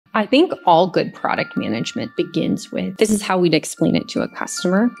I think all good product management begins with, this is how we'd explain it to a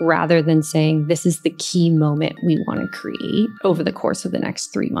customer, rather than saying, this is the key moment we want to create over the course of the next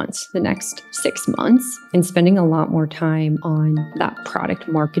 3 months, the next 6 months, and spending a lot more time on that product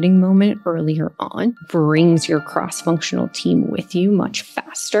marketing moment earlier on brings your cross-functional team with you much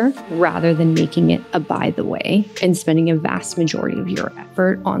faster, rather than making it a by the way and spending a vast majority of your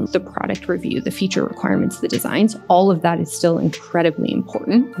effort on the product review, the feature requirements, the designs. All of that is still incredibly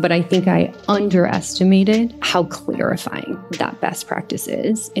important. But I think I underestimated how clarifying that best practice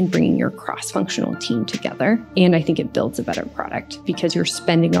is in bringing your cross-functional team together. And I think it builds a better product because you're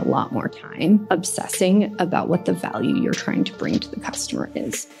spending a lot more time obsessing about what the value you're trying to bring to the customer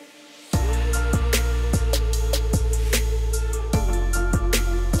is.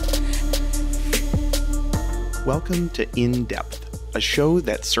 Welcome to In Depth, a show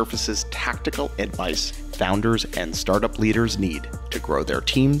that surfaces tactical advice founders and startup leaders need to grow their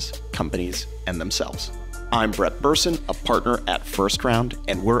teams, companies, and themselves. I'm Brett Burson, a partner at First Round,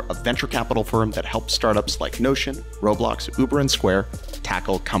 and we're a venture capital firm that helps startups like Notion, Roblox, Uber, and Square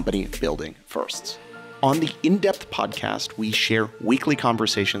tackle company building firsts. On the In-Depth podcast, we share weekly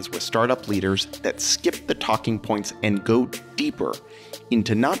conversations with startup leaders that skip the talking points and go deeper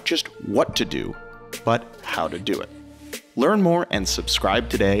into not just what to do, but how to do it. Learn more and subscribe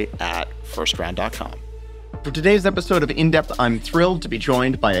today at firstround.com. For today's episode of In Depth, I'm thrilled to be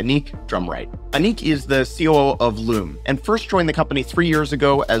joined by Anique Drumright. Anique is the COO of Loom and first joined the company 3 years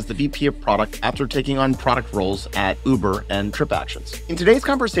ago as the VP of Product after taking on product roles at Uber and TripActions. In today's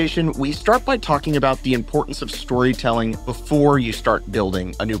conversation, we start by talking about the importance of storytelling before you start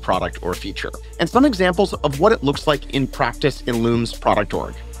building a new product or feature, and some examples of what it looks like in practice in Loom's product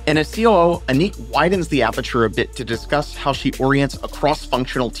org. And as COO, Anique widens the aperture a bit to discuss how she orients a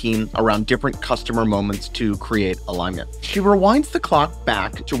cross-functional team around different customer moments to create alignment. She rewinds the clock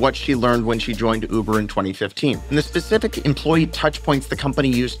back to what she learned when she joined Uber in 2015, and the specific employee touchpoints the company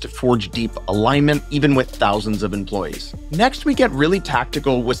used to forge deep alignment, even with thousands of employees. Next, we get really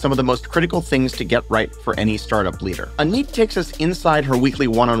tactical with some of the most critical things to get right for any startup leader. Anique takes us inside her weekly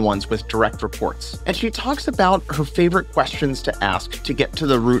one-on-ones with direct reports, and she talks about her favorite questions to ask to get to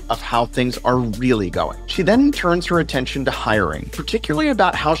the root of how things are really going. She then turns her attention to hiring, particularly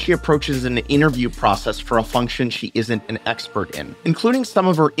about how she approaches an interview process for a function she isn't an expert in, including some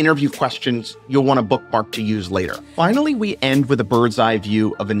of her interview questions you'll want to bookmark to use later. Finally, we end with a bird's eye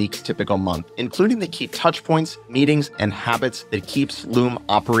view of Anique's typical month, including the key touch points, meetings, and habits that keeps Loom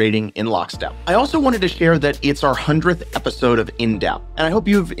operating in lockstep. I also wanted to share that it's our 100th episode of In Depth, and I hope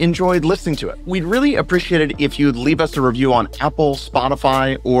you've enjoyed listening to it. We'd really appreciate it if you'd leave us a review on Apple,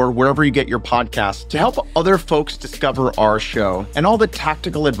 Spotify, or wherever you get your podcasts to help other folks discover our show and all the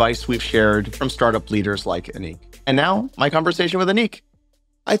tactical advice we've shared from startup leaders like Anique. And now, my conversation with Anique.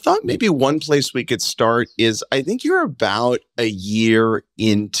 I thought maybe one place we could start is, I think you're about a year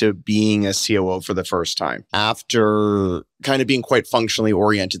into being a COO for the first time, after kind of being quite functionally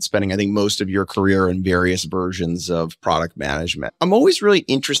oriented, spending, I think, most of your career in various versions of product management. I'm always really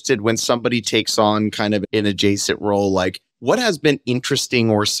interested when somebody takes on kind of an adjacent role, like, what has been interesting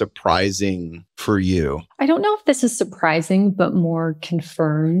or surprising for you? I don't know if this is surprising, but more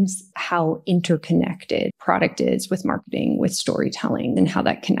confirms how interconnected product is with marketing, with storytelling, and how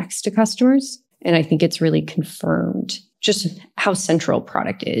that connects to customers. And I think it's really confirmed just how central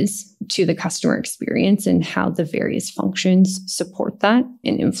product is to the customer experience and how the various functions support that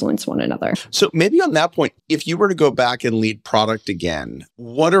and influence one another. So maybe on that point, if you were to go back and lead product again,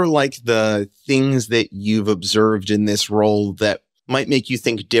 what are like the things that you've observed in this role that might make you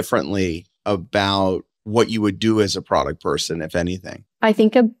think differently about what you would do as a product person, if anything? I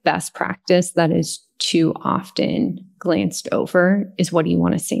think a best practice that is too often glanced over is, what do you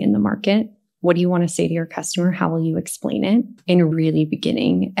want to say in the market? What do you want to say to your customer? How will you explain it? And really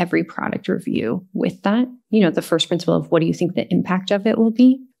beginning every product review with that. The first principle of, what do you think the impact of it will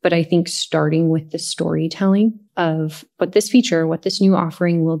be? But I think starting with the storytelling of what this feature, what this new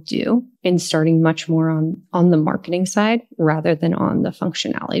offering will do, and starting much more on the marketing side rather than on the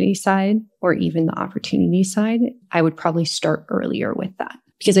functionality side or even the opportunity side, I would probably start earlier with that,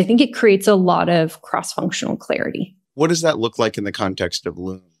 because I think it creates a lot of cross-functional clarity. What does that look like in the context of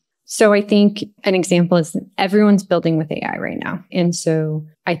Loom? So I think an example is, everyone's building with AI right now. And so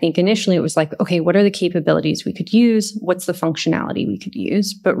I think initially it was like, okay, what are the capabilities we could use? What's the functionality we could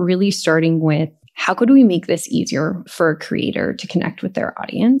use? But really starting with, how could we make this easier for a creator to connect with their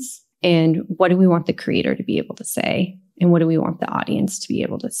audience? And what do we want the creator to be able to say? And what do we want the audience to be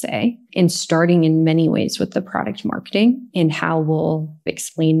able to say? And starting in many ways with the product marketing and how we'll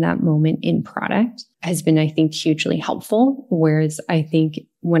explain that moment in product has been, I think, hugely helpful. Whereas I think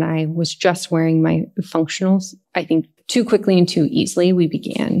when I was just wearing my functionals, I think too quickly and too easily, we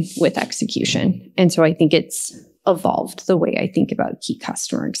began with execution. And so I think it's evolved the way I think about key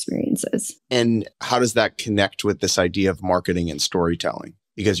customer experiences. And how does that connect with this idea of marketing and storytelling?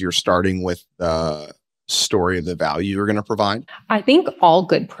 Because you're starting with the story of the value you're going to provide? I think all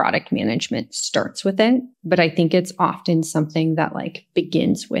good product management starts with it, but I think it's often something that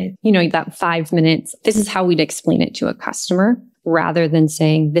begins with, that 5 minutes. This is how we'd explain it to a customer rather than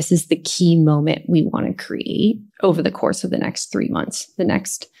saying, this is the key moment we want to create over the course of the next 3 months, the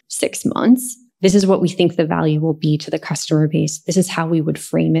next 6 months. This is what we think the value will be to the customer base. This is how we would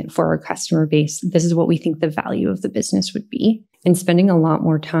frame it for our customer base. This is what we think the value of the business would be. And spending a lot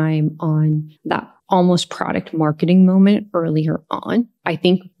more time on that almost product marketing moment earlier on, I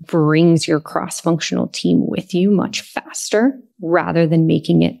think brings your cross-functional team with you much faster rather than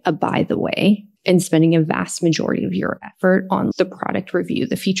making it a by the way and spending a vast majority of your effort on the product review,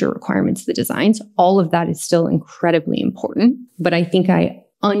 the feature requirements, the designs. All of that is still incredibly important. But I think I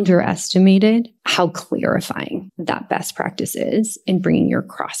underestimated how clarifying that best practice is in bringing your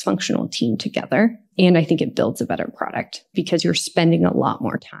cross-functional team together. And I think it builds a better product because you're spending a lot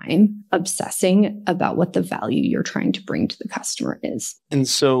more time obsessing about what the value you're trying to bring to the customer is. And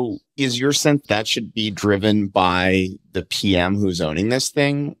so is your sense that should be driven by the PM who's owning this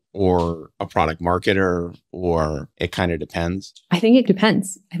thing or a product marketer, or it kind of depends? I think it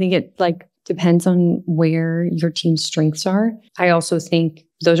depends. I think it depends on where your team's strengths are. I also think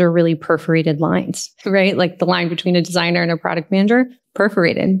those are really perforated lines, right? Like the line between a designer and a product manager,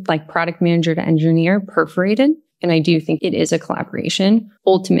 perforated, like product manager to engineer, perforated. And I do think it is a collaboration.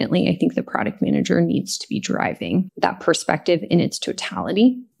 Ultimately, I think the product manager needs to be driving that perspective in its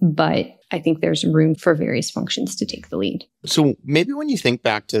totality. But I think there's room for various functions to take the lead. So maybe when you think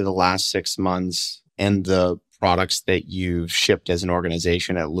back to the last 6 months and the products that you've shipped as an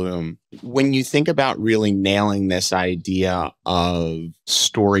organization at Loom, when you think about really nailing this idea of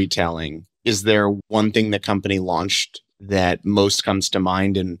storytelling, is there one thing the company launched that most comes to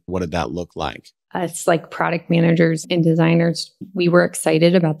mind, and what did that look like? It's like product managers and designers, we were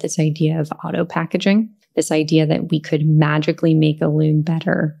excited about this idea of auto packaging, this idea that we could magically make a Loom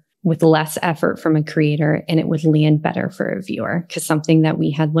better with less effort from a creator, and it would land better for a viewer. Because something that we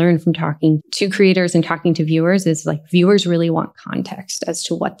had learned from talking to creators and talking to viewers is viewers really want context as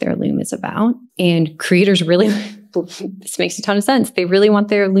to what their Loom is about. And creators really, this makes a ton of sense. They really want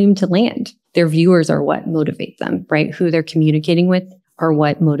their Loom to land. Their viewers are what motivate them, right? Who they're communicating with are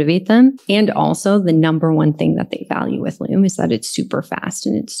what motivate them. And also the number one thing that they value with Loom is that it's super fast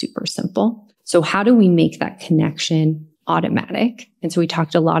and it's super simple. So how do we make that connection automatic? And so we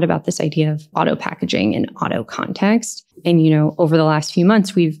talked a lot about this idea of auto packaging and auto context. And, over the last few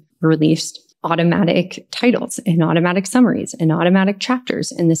months, we've released automatic titles and automatic summaries and automatic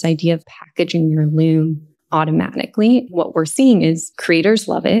chapters. And this idea of packaging your Loom automatically, what we're seeing is creators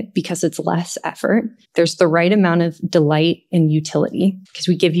love it because it's less effort. There's the right amount of delight and utility because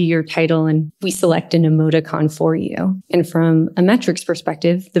we give you your title and we select an emoticon for you. And from a metrics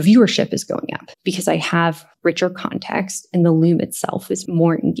perspective, the viewership is going up because I have richer context and the Loom itself is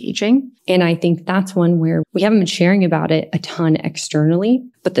more engaging. And I think that's one where we haven't been sharing about it a ton externally,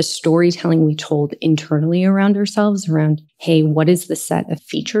 but the storytelling we told internally around ourselves around, hey, what is the set of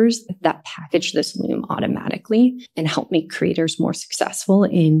features that package this Loom automatically and help make creators more successful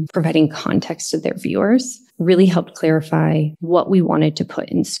in providing context to their viewers, really helped clarify what we wanted to put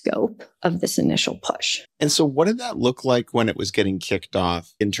in scope of this initial push. And so what did that look like when it was getting kicked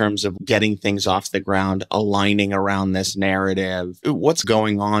off in terms of getting things off the ground, aligning around this narrative? What's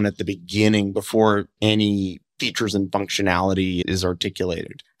going on at the beginning before any features and functionality is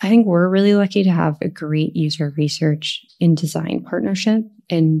articulated? I think we're really lucky to have a great user research and design partnership.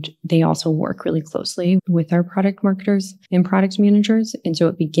 And they also work really closely with our product marketers and product managers. And so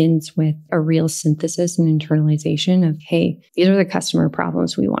it begins with a real synthesis and internalization of, hey, these are the customer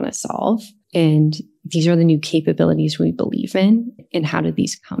problems we want to solve. And these are the new capabilities we believe in. And how do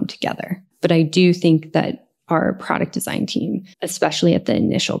these come together? But I do think that our product design team, especially at the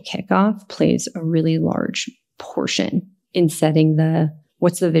initial kickoff, plays a really large portion in setting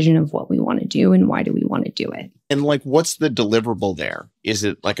what's the vision of what we want to do and why do we want to do it. And what's the deliverable there? Is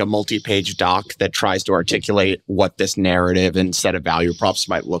it like a multi-page doc that tries to articulate what this narrative and set of value props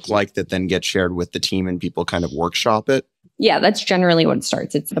might look like that then gets shared with the team and people kind of workshop it? Yeah, that's generally what it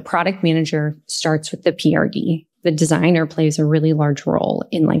starts. It's the product manager starts with the PRD. The designer plays a really large role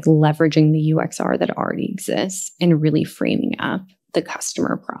in leveraging the UXR that already exists and really framing up the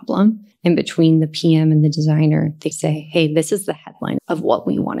customer problem. And between the PM and the designer, they say, hey, this is the headline of what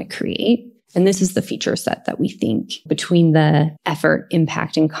we want to create. And this is the feature set that we think between the effort,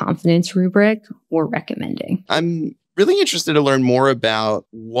 impact, and confidence rubric we're recommending. I'm really interested to learn more about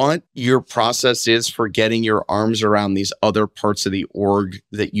what your process is for getting your arms around these other parts of the org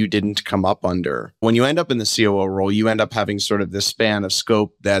that you didn't come up under. When you end up in the COO role, you end up having sort of this span of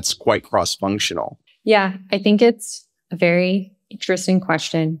scope that's quite cross-functional. Yeah, I think it's a very interesting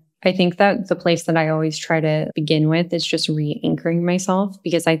question. I think that the place that I always try to begin with is just re-anchoring myself,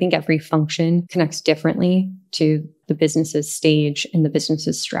 because I think every function connects differently to the business's stage and the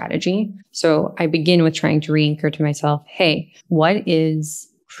business's strategy. So I begin with trying to re-anchor to myself, hey, what is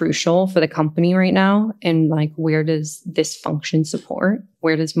crucial for the company right now? And like, where does this function support?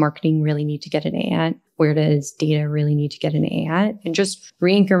 Where does marketing really need to get an A at? Where does data really need to get an A at? And just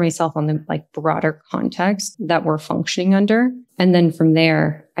re-anchor myself on the like broader context that we're functioning under. And then from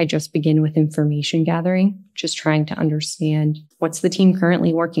there, I just begin with information gathering, just trying to understand what's the team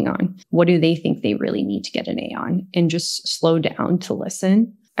currently working on? What do they think they really need to get an A on? And just slow down to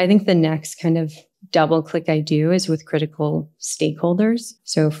listen. I think the next kind of double click I do is with critical stakeholders.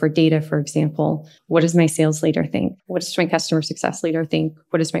 So for data, for example, what does my sales leader think? What does my customer success leader think?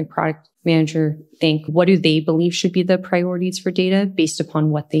 What does my product manager think? What do they believe should be the priorities for data based upon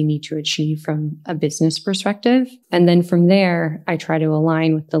what they need to achieve from a business perspective? And then from there, I try to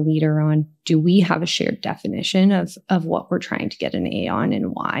align with the leader on, do we have a shared definition of what we're trying to get an A on and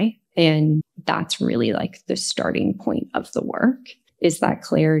why? And that's really like the starting point of the work. Is that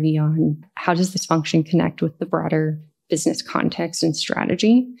clarity on how does this function connect with the broader business context and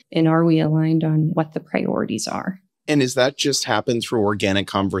strategy? And are we aligned on what the priorities are? And is that just happen through organic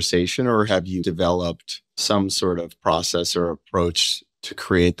conversation, or have you developed some sort of process or approach to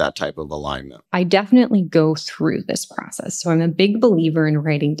create that type of alignment? I definitely go through this process. So I'm a big believer in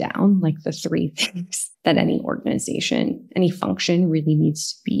writing down like the 3 things that any organization, any function really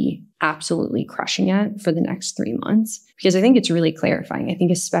needs to be absolutely crushing at for the next 3 months, because I think it's really clarifying. I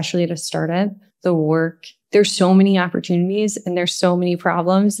think especially at a startup, the work, there's so many opportunities and there's so many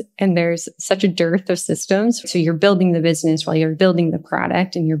problems and there's such a dearth of systems. So you're building the business while you're building the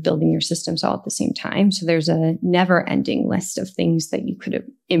product and you're building your systems all at the same time. So there's a never ending list of things that you could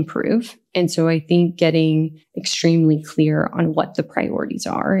improve. And so I think getting extremely clear on what the priorities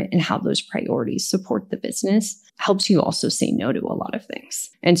are and how those priorities support the business helps you also say no to a lot of things.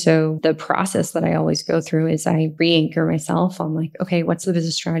 And so the process that I always go through is I re-anchor myself on like, okay, what's the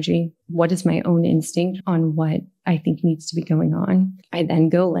business strategy? What is my own instinct on what I think needs to be going on? I then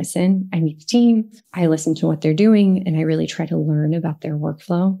go listen. I meet the team. I listen to what they're doing and I really try to learn about their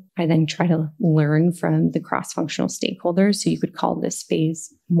workflow. I then try to learn from the cross-functional stakeholders. So you could call this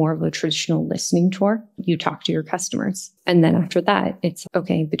phase more of a traditional listening tour. You talk to your customers. And then after that, it's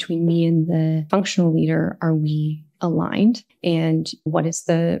okay, between me and the functional leader, are we aligned? And what is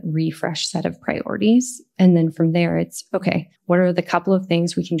the refresh set of priorities? And then from there, it's okay, what are the couple of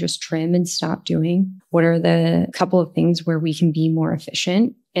things we can just trim and stop doing? What are the couple of things where we can be more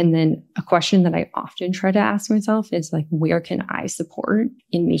efficient? And then a question that I often try to ask myself is like, where can I support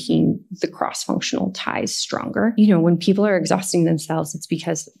in making the cross-functional ties stronger? You know, when people are exhausting themselves, it's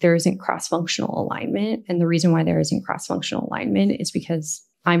because there isn't cross-functional alignment. And the reason why there isn't cross-functional alignment is because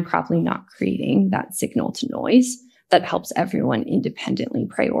I'm probably not creating that signal to noise that helps everyone independently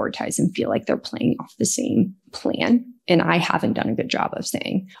prioritize and feel like they're playing off the same plan. And I haven't done a good job of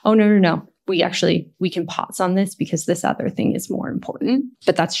saying, oh, no. We can pause on this because this other thing is more important.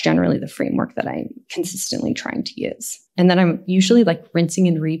 But that's generally the framework that I'm consistently trying to use. And then I'm usually like rinsing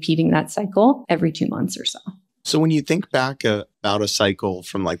and repeating that cycle every 2 months or so. So when you think back about a cycle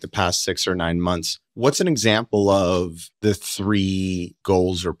from like the past 6 or 9 months, what's an example of the 3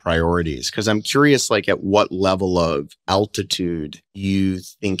 goals or priorities? Because I'm curious, like at what level of altitude you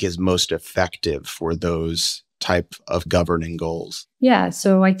think is most effective for those type of governing goals? Yeah.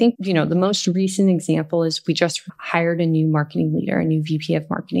 So I think, the most recent example is we just hired a new marketing leader, a new VP of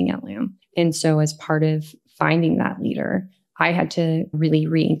marketing at Loom. And so as part of finding that leader, I had to really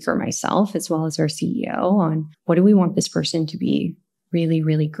re-anchor myself as well as our CEO on what do we want this person to be really,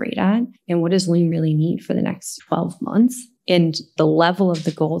 really great at? And what does Loom really need for the next 12 months? And the level of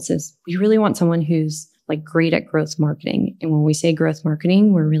the goals is we really want someone who's like great at growth marketing. And when we say growth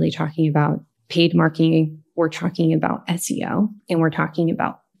marketing, we're really talking about paid marketing. We're talking about SEO and we're talking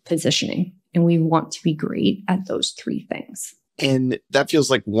about positioning. And we want to be great at those 3 things. And that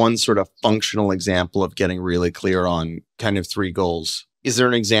feels like one sort of functional example of getting really clear on kind of 3 goals. Is there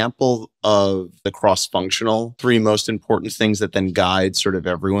an example of the cross-functional 3 most important things that then guide sort of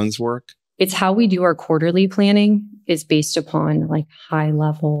everyone's work? It's how we do our quarterly planning is based upon like high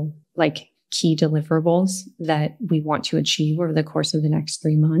level, like key deliverables that we want to achieve over the course of the next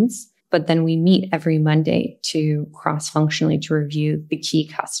 3 months. But then we meet every Monday to cross-functionally to review the key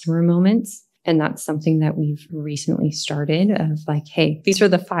customer moments. And that's something that we've recently started of like, hey, these are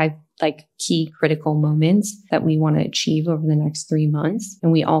the 5 like key critical moments that we want to achieve over the next 3 months.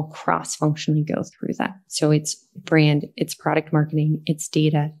 And we all cross-functionally go through that. So it's brand, it's product marketing, it's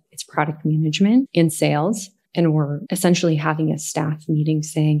data, it's product management and sales. And we're essentially having a staff meeting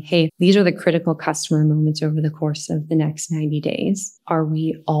saying, hey, these are the critical customer moments over the course of the next 90 days. Are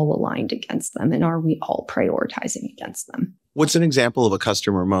we all aligned against them? And are we all prioritizing against them? What's an example of a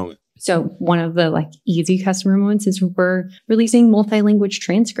customer moment? So one of the like easy customer moments is we're releasing multi-language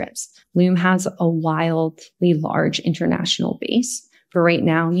transcripts. Loom has a wildly large international base. But right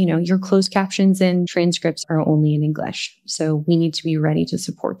now, your closed captions and transcripts are only in English. So we need to be ready to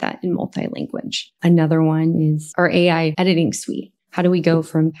support that in multi-language. Another one is our AI editing suite. How do we go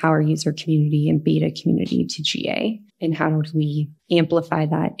from power user community and beta community to GA? And how do we amplify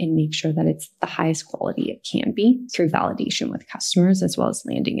that and make sure that it's the highest quality it can be through validation with customers as well as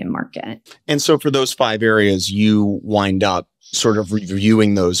landing in market? And so for those 5 areas, you wind up sort of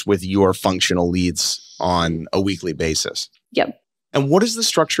reviewing those with your functional leads on a weekly basis. Yep. And what does the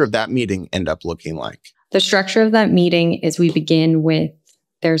structure of that meeting end up looking like? The structure of that meeting is we begin with,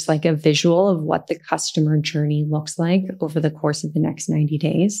 there's like a visual of what the customer journey looks like over the course of the next 90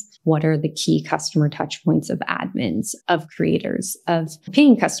 days. What are the key customer touch points of admins, of creators, of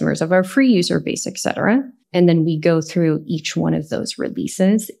paying customers, of our free user base, et cetera. And then we go through each one of those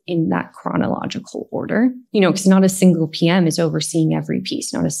releases in that chronological order, because not a single PM is overseeing every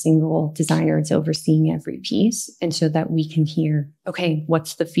piece. Not a single designer is overseeing every piece. And so that we can hear, okay,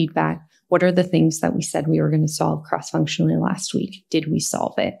 what's the feedback? What are the things that we said we were going to solve cross-functionally last week? Did we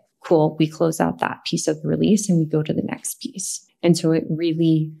solve it? Cool. We close out that piece of the release and we go to the next piece. And so it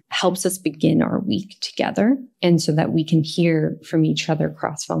really helps us begin our week together. And so that we can hear from each other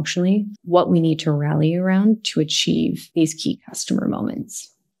cross-functionally what we need to rally around to achieve these key customer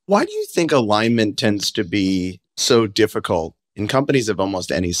moments. Why do you think alignment tends to be so difficult in companies of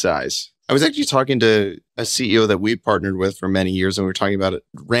almost any size? I was actually talking to a CEO that we partnered with for many years, and we were talking about it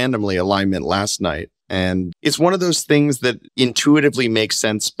randomly alignment last night. And it's one of those things that intuitively makes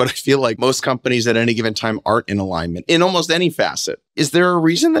sense, but I feel like most companies at any given time aren't in alignment in almost any facet. Is there a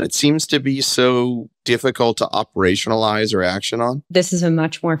reason that it seems to be so difficult to operationalize or action on? This is a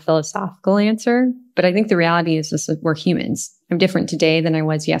much more philosophical answer, but I think the reality is just that we're humans. I'm different today than I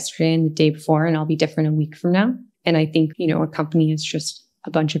was yesterday and the day before, and I'll be different a week from now. And I think, a company is just a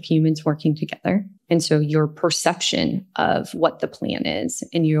bunch of humans working together. And so your perception of what the plan is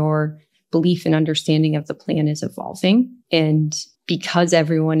and your belief and understanding of the plan is evolving. And because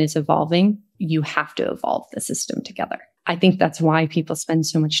everyone is evolving, you have to evolve the system together. I think that's why people spend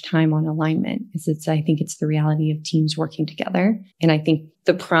so much time on alignment, I think it's the reality of teams working together. And I think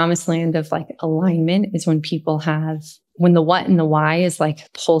the promised land of like alignment is when when the what and the why is like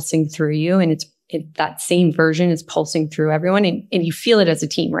pulsing through you, and that same version is pulsing through everyone, and you feel it as a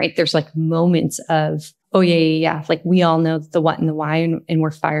team, right? There's like moments of, oh yeah. Like we all know the what and the why, and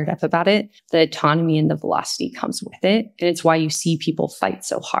we're fired up about it. The autonomy and the velocity comes with it. And it's why you see people fight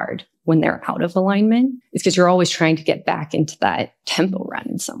so hard when they're out of alignment. It's because you're always trying to get back into that tempo run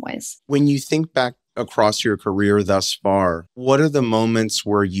in some ways. When you think back across your career thus far, what are the moments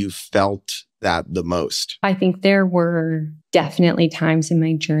where you felt that the most? I think there were definitely times in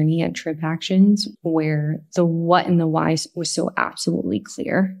my journey at TripActions where the what and the why was so absolutely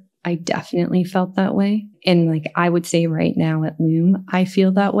clear. I definitely felt that way. And like I would say right now at Loom, I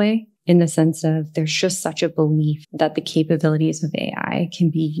feel that way in the sense of there's just such a belief that the capabilities of AI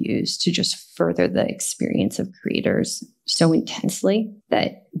can be used to just further the experience of creators so intensely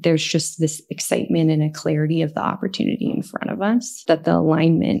that there's just this excitement and a clarity of the opportunity in front of us that the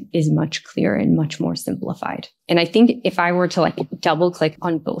alignment is much clearer and much more simplified. And I think if I were to like double click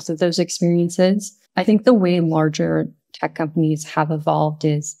on both of those experiences, I think the way larger tech companies have evolved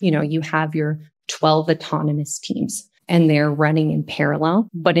is, you have your 12 autonomous teams and they're running in parallel.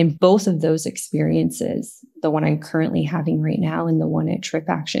 But in both of those experiences, the one I'm currently having right now and the one at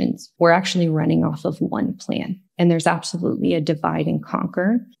TripActions, we're actually running off of one plan. And there's absolutely a divide and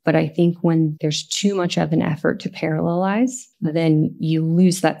conquer. But I think when there's too much of an effort to parallelize, then you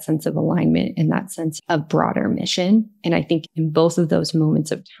lose that sense of alignment and that sense of broader mission. And I think in both of those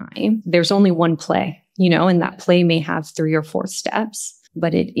moments of time, there's only one play, and that play may have 3 or 4 steps,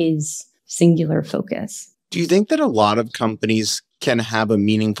 but it is singular focus. Do you think that a lot of companies can have a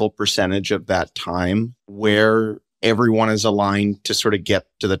meaningful percentage of that time where everyone is aligned to sort of get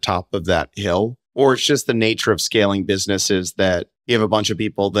to the top of that hill? Or it's just the nature of scaling businesses that You have a bunch of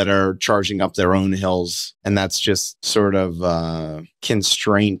people that are charging up their own hills, and that's just sort of a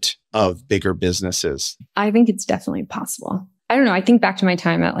constraint of bigger businesses. I think it's definitely possible. I don't know. I think back to my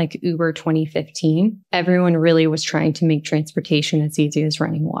time at like Uber 2015. Everyone really was trying to make transportation as easy as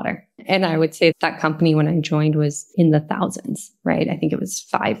running water. And I would say that company when I joined was in the thousands, right? I think it was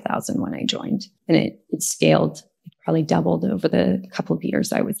 5,000 when I joined, and it scaled. It probably doubled over the couple of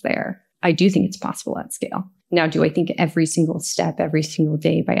years I was there. I do think it's possible at scale. Now, do I think every single step, every single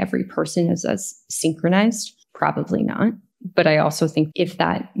day by every person is as synchronized? Probably not. But I also think if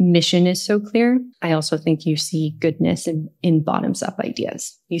that mission is so clear, I also think you see goodness in bottoms up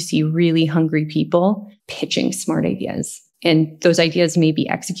ideas. You see really hungry people pitching smart ideas. And those ideas may be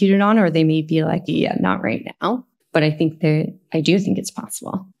executed on, or they may be like, yeah, not right now. But I do think it's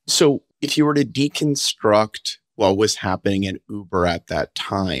possible. So if you were to deconstruct what was happening at Uber at that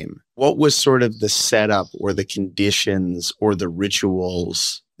time, what was sort of the setup or the conditions or the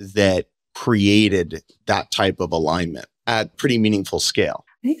rituals that created that type of alignment at pretty meaningful scale?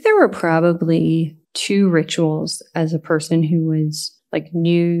 I think there were probably two rituals as a person who was like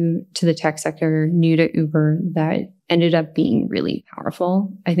new to the tech sector, new to Uber, that ended up being really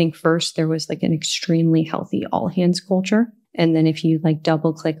powerful. I think first there was like an extremely healthy all hands culture. And then if you like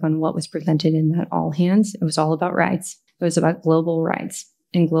double click on what was presented in that all hands, it was all about rides. It was about global rides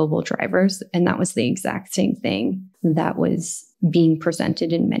and global drivers. And that was the exact same thing that was being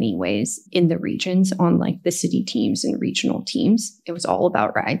presented in many ways in the regions on like the city teams and regional teams. It was all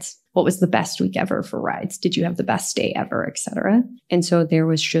about rides. What was the best week ever for rides? Did you have the best day ever, et cetera? And so there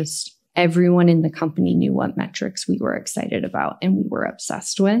was just everyone in the company knew what metrics we were excited about and we were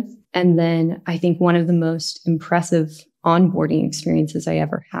obsessed with. And then I think one of the most impressive onboarding experiences I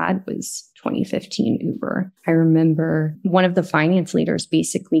ever had was 2015 Uber. I remember one of the finance leaders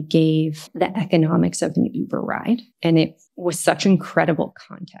basically gave the economics of an Uber ride. And it was such incredible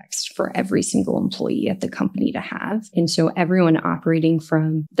context for every single employee at the company to have. And so everyone operating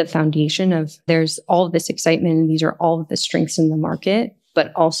from the foundation of there's all of this excitement and these are all of the strengths in the market,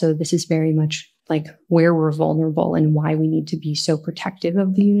 but also this is very much like where we're vulnerable and why we need to be so protective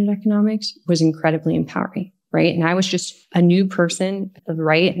of the unit economics was incredibly empowering. Right. And I was just a new person,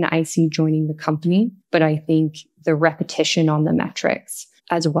 right? And IC joining the company. But I think the repetition on the metrics,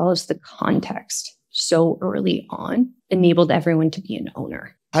 as well as the context so early on, enabled everyone to be an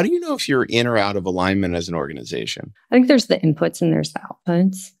owner. How do you know if you're in or out of alignment as an organization? I think there's the inputs and there's the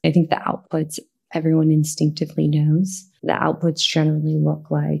outputs. I think the outputs, everyone instinctively knows. The outputs generally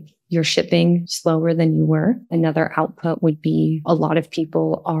look like you're shipping slower than you were. Another output would be a lot of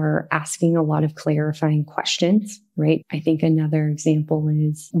people are asking a lot of clarifying questions, right? I think another example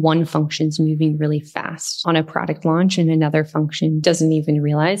is one function's moving really fast on a product launch and another function doesn't even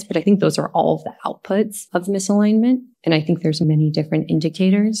realize. But I think those are all of the outputs of misalignment. And I think there's many different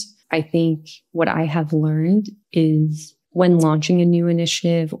indicators. I think what I have learned is when launching a new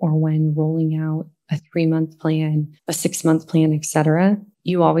initiative or when rolling out a 3-month plan, a 6-month plan, et cetera,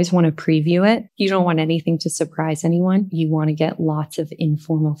 you always want to preview it. You don't want anything to surprise anyone. You want to get lots of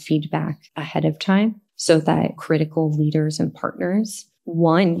informal feedback ahead of time so that critical leaders and partners,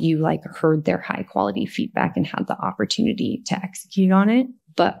 one, you like heard their high quality feedback and had the opportunity to execute on it,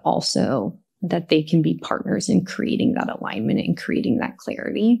 but also that they can be partners in creating that alignment and creating that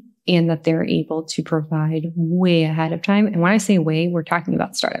clarity, and that they're able to provide way ahead of time. And when I say way, we're talking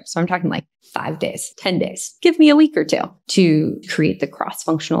about startups. So I'm talking like 5 days, 10 days. Give me a week or two to create the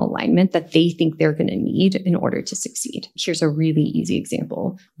cross-functional alignment that they think they're going to need in order to succeed. Here's a really easy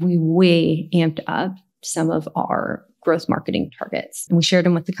example. We way amped up some of our growth marketing targets. And we shared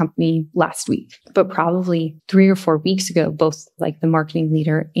them with the company last week. But probably 3 or 4 weeks ago, both like the marketing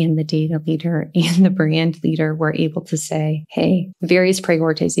leader and the data leader and the brand leader were able to say, hey, various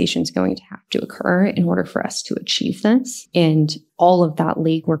prioritization is going to have to occur in order for us to achieve this. And all of that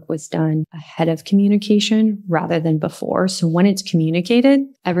legwork was done ahead of communication rather than before. So when it's communicated,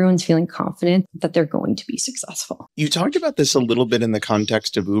 everyone's feeling confident that they're going to be successful. You talked about this a little bit in the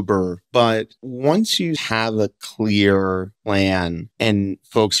context of Uber, but once you have a clear plan and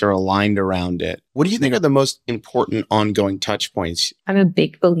folks are aligned around it, what do you think are the most important ongoing touch points? I'm a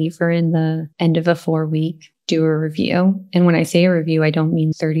big believer in the end of a 4-week do a review. And when I say a review, I don't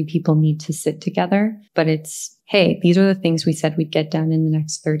mean 30 people need to sit together, but it's, hey, these are the things we said we'd get done in the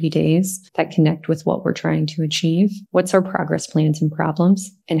next 30 days that connect with what we're trying to achieve. What's our progress plans and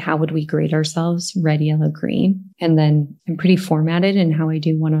problems? and how would we grade ourselves? Red, yellow, green. And then I'm pretty formatted in how I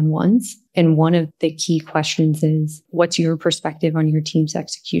do one-on-ones. And one of the key questions is, what's your perspective on your team's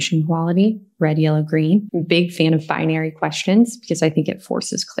execution quality? Red, yellow, green. I'm a big fan of binary questions because I think it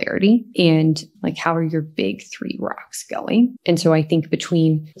forces clarity. And like, how are your big three rocks going? And so I think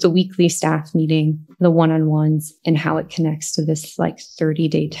between the weekly staff meeting, the one-on-ones, and how it connects to this like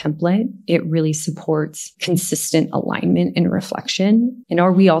 30-day template, it really supports consistent alignment and reflection. And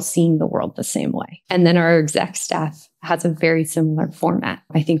are we all seeing the world the same way? And then our exec staff has a very similar format.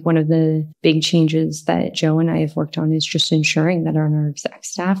 I think one of the big changes that Joe and I have worked on is just ensuring that on our exec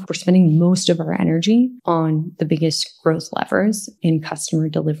staff, we're spending most of our energy on the biggest growth levers in customer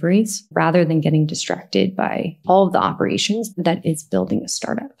deliveries rather than getting distracted by all of the operations that is building a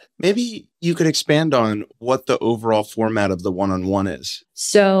startup. Maybe you could expand on what the overall format of the one-on-one is.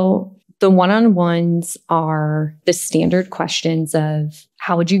 So the one-on-ones are the standard questions of,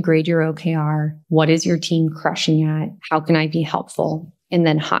 how would you grade your OKR? What is your team crushing at? How can I be helpful? And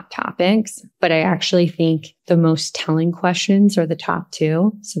then hot topics. But I actually think the most telling questions are the top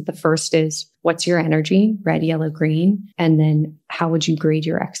two. So the first is, what's your energy? Red, yellow, green. And then how would you grade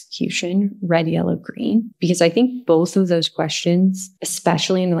your execution? Red, yellow, green. Because I think both of those questions,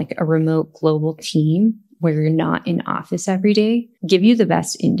 especially in like a remote global team, where you're not in office every day, give you the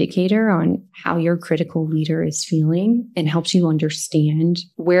best indicator on how your critical leader is feeling and helps you understand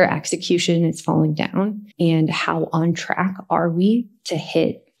where execution is falling down and how on track are we to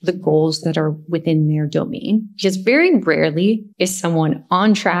hit the goals that are within their domain. Because very rarely is someone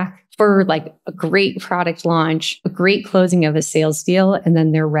on track for like a great product launch, a great closing of a sales deal, and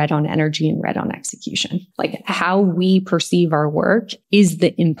then they're red on energy and red on execution. Like how we perceive our work is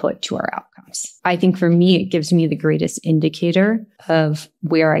the input to our outcomes. I think for me, it gives me the greatest indicator of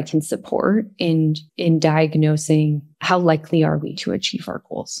where I can support in diagnosing how likely are we to achieve our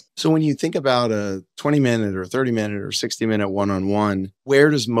goals. So when you think about a 20-minute or 30-minute or 60-minute one-on-one, where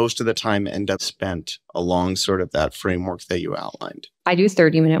does most of the time end up spent along sort of that framework that you outlined? I do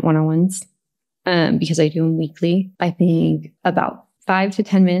 30-minute one-on-ones because I do them weekly. I think about 5 to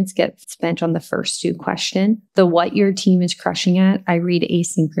 10 minutes get spent on the first two questions. The what your team is crushing at, I read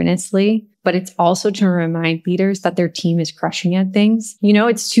asynchronously, but it's also to remind leaders that their team is crushing at things. You know,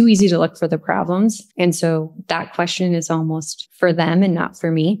 it's too easy to look for the problems. And so that question is almost for them and not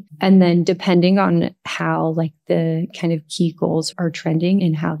for me. And then depending on how like the kind of key goals are trending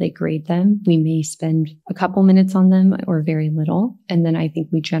and how they grade them, we may spend a couple minutes on them or very little. And then I think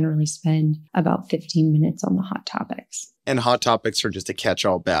we generally spend about 15 minutes on the hot topics. And hot topics are just a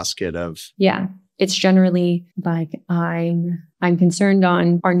catch-all basket of... Yeah. It's generally like, I'm concerned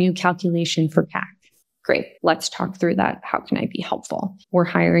on our new calculation for CAC. Great. Let's talk through that. How can I be helpful? We're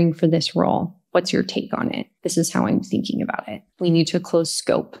hiring for this role. What's your take on it? This is how I'm thinking about it. We need to close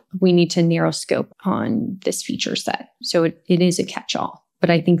scope. We need to narrow scope on this feature set. So it is a catch-all. But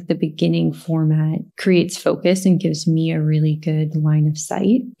I think the beginning format creates focus and gives me a really good line of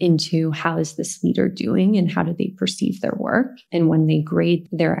sight into how is this leader doing and how do they perceive their work? And when they grade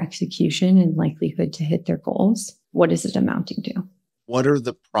their execution and likelihood to hit their goals, what is it amounting to? What are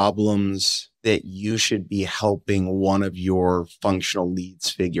the problems that you should be helping one of your functional leads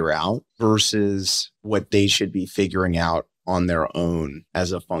figure out versus what they should be figuring out on their own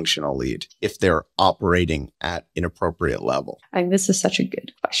as a functional lead if they're operating at an appropriate level? This is such a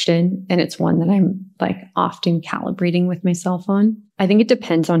good question. And it's one that I'm like often calibrating with myself on. I think it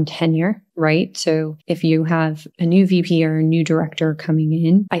depends on tenure, right? So if you have a new VP or a new director coming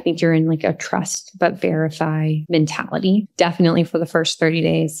in, I think you're in like a trust but verify mentality, definitely for the first 30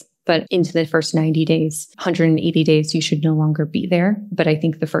 days. But into the first 90 days, 180 days, you should no longer be there. But I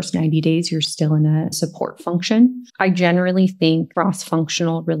think the first 90 days, you're still in a support function. I generally think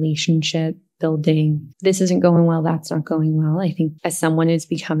cross-functional relationship building, this isn't going well, that's not going well. I think as someone is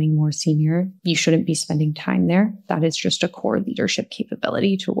becoming more senior, you shouldn't be spending time there. That is just a core leadership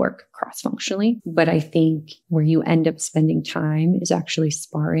capability to work cross-functionally. But I think where you end up spending time is actually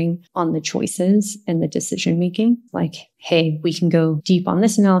sparring on the choices and the decision-making. Like, hey, we can go deep on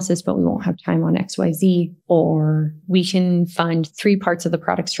this analysis, but we won't have time on XYZ. Or we can fund 3 parts of the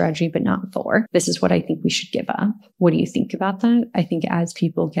product strategy, but not 4. This is what I think we should give up. What do you think about that? I think as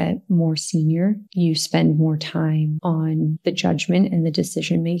people get more senior, you spend more time on the judgment and the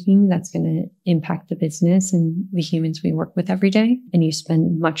decision-making that's going to impact the business and the humans we work with every day. And you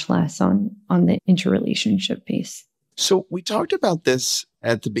spend much less on the interrelationship piece. So we talked about this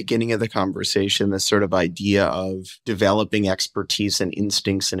at the beginning of the conversation, this sort of idea of developing expertise and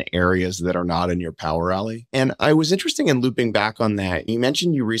instincts in areas that are not in your power alley. And I was interested in looping back on that. You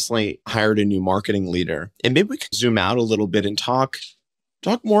mentioned you recently hired a new marketing leader, and maybe we could zoom out a little bit and talk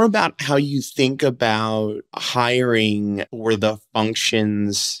Talk more about how you think about hiring for the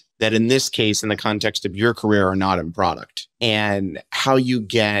functions that in this case, in the context of your career, are not in product, and how you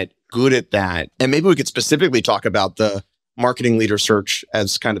get good at that. And maybe we could specifically talk about the marketing leader search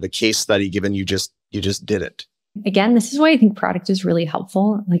as kind of a case study, given you just did it. Again, this is why I think product is really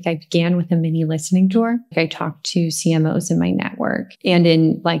helpful. Like I began with a mini listening tour. I talked to CMOs in my network and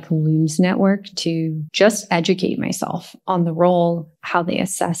in like Loom's network to just educate myself on the role, how they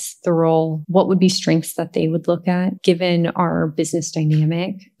assess the role, what would be strengths that they would look at given our business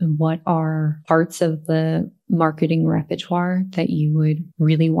dynamic, and what are parts of the marketing repertoire that you would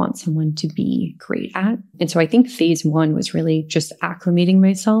really want someone to be great at. And so I think phase one was really just acclimating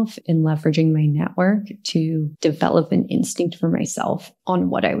myself and leveraging my network to develop an instinct for myself on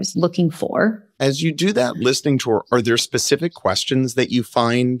what I was looking for. As you do that listening tour, are there specific questions that you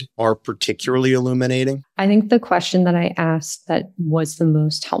find are particularly illuminating? I think the question that I asked that was the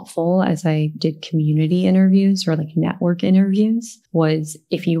most helpful as I did community interviews or like network interviews was,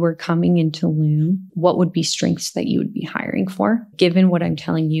 if you were coming into Loom, what would be strengths that you would be hiring for? Given what I'm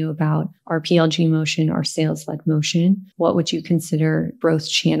telling you about our PLG motion, our sales-led motion, what would you consider growth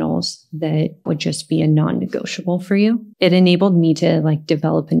channels that would just be a non-negotiable for you? It enabled me to like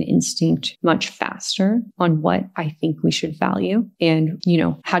develop an instinct much faster on what I think we should value. And,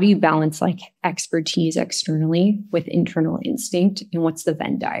 how do you balance like expertise externally with internal instinct? And what's the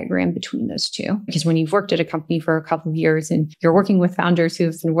Venn diagram between those two? Because when you've worked at a company for a couple of years and you're working with founders who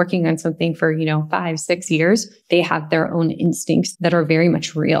have been working on something for, 5-6 years, they have their own instincts that are very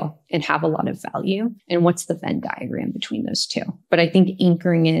much real and have a lot of value. And what's the Venn diagram between those two? But I think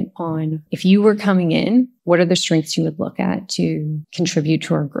anchoring it on, if you were coming in, what are the strengths you would look at to contribute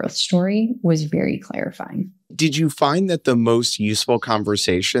to our growth story was very clarifying. Did you find that the most useful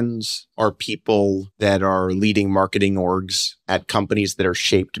conversations are people that are leading marketing orgs at companies that are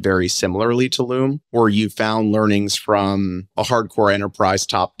shaped very similarly to Loom? Or you found learnings from a hardcore enterprise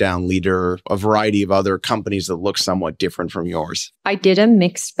top-down leader, a variety of other companies that look somewhat different from yours? I did a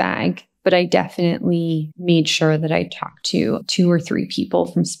mixed bag. But I definitely made sure that I talked to 2 or 3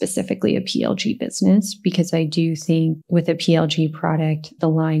 people from specifically a PLG business, because I do think with a PLG product, the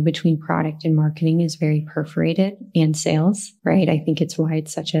line between product and marketing is very perforated, and sales, right? I think it's why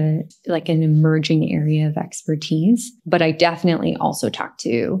it's such an emerging area of expertise. But I definitely also talked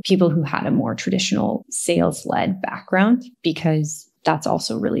to people who had a more traditional sales-led background, because that's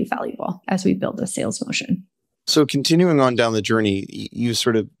also really valuable as we build a sales motion. So continuing on down the journey, you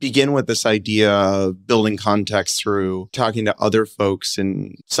sort of begin with this idea of building context through talking to other folks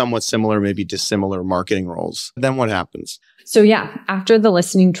in somewhat similar, maybe dissimilar marketing roles. Then what happens? So after the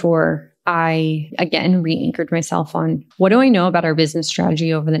listening tour, I again re-anchored myself on, what do I know about our business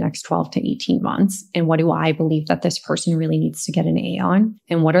strategy over the next 12 to 18 months? And what do I believe that this person really needs to get an A on?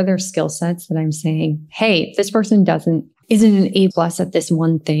 And what are their skill sets that I'm saying, hey, if this person isn't an A+ at this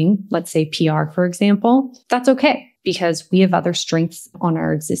one thing, let's say PR, for example, that's okay, because we have other strengths on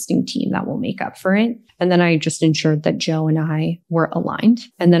our existing team that will make up for it. And then I just ensured that Joe and I were aligned.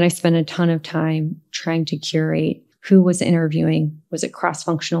 And then I spent a ton of time trying to curate who was interviewing. Was it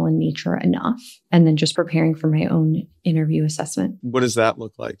cross-functional in nature enough? And then just preparing for my own interview assessment. What does that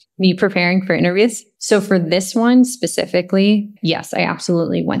look like? Me preparing for interviews? So for this one specifically, yes, I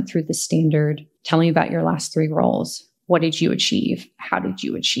absolutely went through the standard. Tell me about your last 3 roles. What did you achieve? How did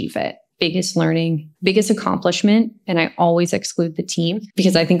you achieve it? Biggest learning, biggest accomplishment. And I always exclude the team,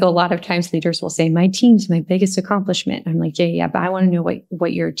 because I think a lot of times leaders will say, my team's my biggest accomplishment. I'm like, yeah, but I want to know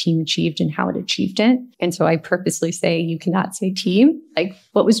what your team achieved and how it achieved it. And so I purposely say, you cannot say team. Like,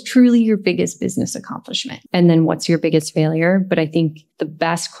 what was truly your biggest business accomplishment? And then what's your biggest failure? But I think the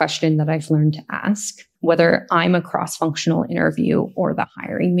best question that I've learned to ask, whether I'm a cross-functional interview or the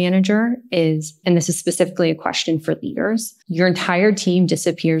hiring manager, is, and this is specifically a question for leaders, your entire team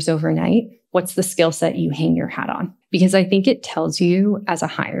disappears overnight. What's the skill set you hang your hat on? Because I think it tells you as a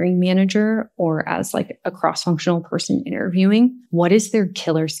hiring manager or as like a cross-functional person interviewing, what is their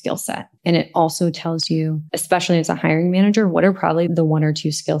killer skill set? And it also tells you, especially as a hiring manager, what are probably the 1 or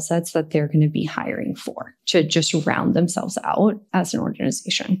 2 skill sets that they're going to be hiring for to just round themselves out as an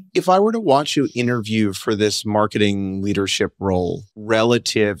organization. If I were to watch you interview for this marketing leadership role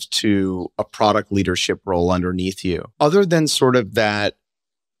relative to a product leadership role underneath you, other than sort of that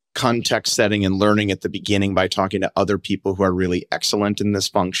context setting and learning at the beginning by talking to other people who are really excellent in this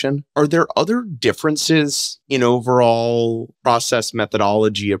function, are there other differences in overall process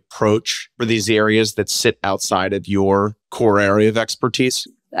methodology approach for these areas that sit outside of your core area of expertise?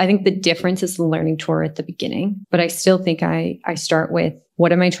 I think the difference is the learning tour at the beginning, but I still think I start with,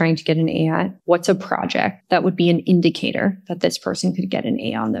 what am I trying to get an A at? What's a project that would be an indicator that this person could get an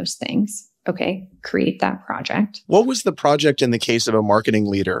A on those things? Okay, create that project. What was the project in the case of a marketing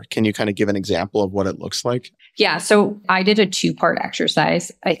leader? Can you kind of give an example of what it looks like? Yeah, so I did a 2-part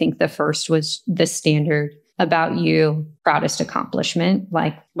exercise. I think the first was the standard about you, proudest accomplishment,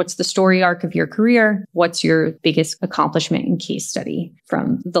 like what's the story arc of your career? What's your biggest accomplishment and case study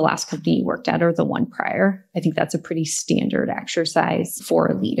from the last company you worked at or the one prior? I think that's a pretty standard exercise for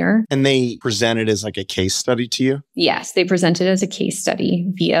a leader. And they present it as like a case study to you? Yes, they present it as a case study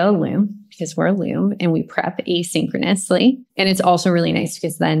via Loom, because we're a Loom and we prep asynchronously. And it's also really nice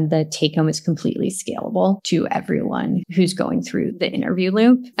because then the take home is completely scalable to everyone who's going through the interview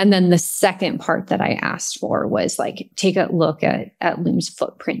loop. And then the second part that I asked for was like, take a look at Loom's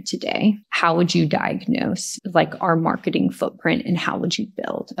footprint today. How would you diagnose like our marketing footprint and how would you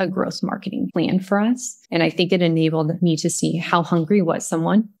build a growth marketing plan for us? And I think it enabled me to see how hungry was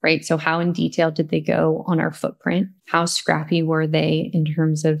someone, right? So how in detail did they go on our footprint? How scrappy were they in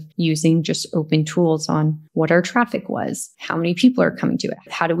terms of using just open tools on what our traffic was? How many people are coming to it?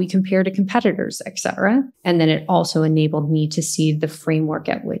 How do we compare to competitors, et cetera? And then it also enabled me to see the framework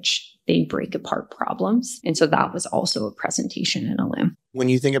at which they break apart problems. And so that was also a presentation in a Loom. When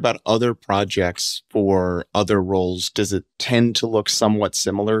you think about other projects for other roles, does it tend to look somewhat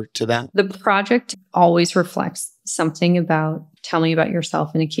similar to that? The project always reflects something about, tell me about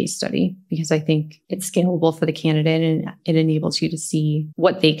yourself in a case study, because I think it's scalable for the candidate and it enables you to see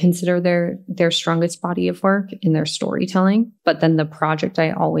what they consider their strongest body of work in their storytelling. But then the project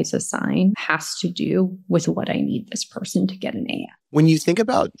I always assign has to do with what I need this person to get an A at. When you think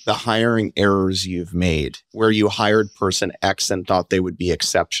about the hiring errors you've made, where you hired person X and thought they would be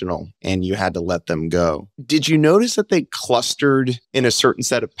exceptional and you had to let them go, did you notice that they clustered in a certain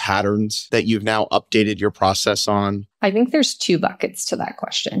set of patterns that you've now updated your process on? I think there's 2 buckets to that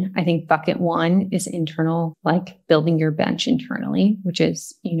question. I think bucket 1 is internal, like building your bench internally, which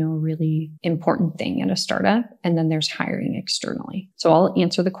is, a really important thing at a startup. And then there's hiring externally. So I'll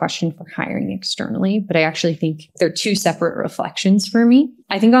answer the question for hiring externally, but I actually think they're 2 separate reflections for me.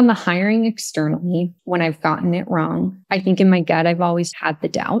 I think on the hiring externally, when I've gotten it wrong, I think in my gut, I've always had the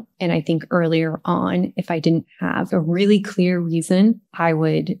doubt. And I think earlier on, if I didn't have a really clear reason, I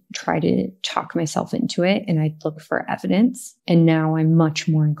would try to talk myself into it and I'd look for evidence. And now I'm much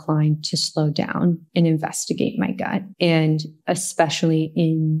more inclined to slow down and investigate my gut. And especially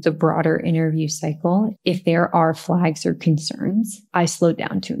in the broader interview cycle, if there are flags or concerns, I slow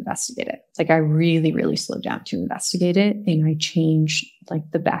down to investigate it. Like I really, really slow down to investigate it. And I change like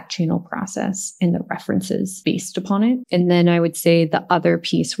the back channel process and the references based upon it. And then I would say the other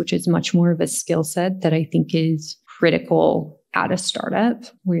piece, which is much more of a skill set that I think is critical at a startup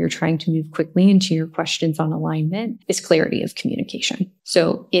where you're trying to move quickly into your questions on alignment, is clarity of communication.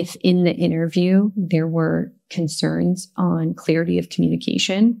 So if in the interview there were concerns on clarity of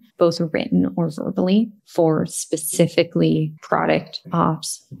communication, both written or verbally, for specifically product,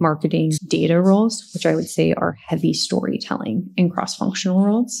 ops, marketing, data roles, which I would say are heavy storytelling and cross-functional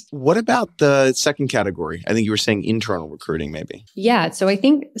roles. What about the second category? I think you were saying internal recruiting, maybe. Yeah. So I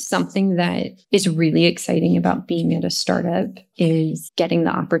think something that is really exciting about being at a startup is getting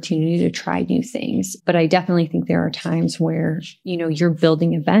the opportunity to try new things. But I definitely think there are times where, you're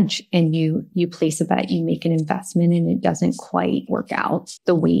building a bench and you place a bet, you make an investment and it doesn't quite work out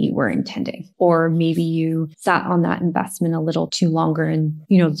the way you were intending. Or maybe you sat on that investment a little too longer and,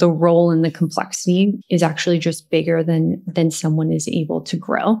 the role and the complexity is actually just bigger than someone is able to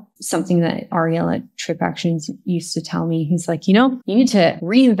grow. Something that Ariel at TripActions used to tell me, he's like, you need to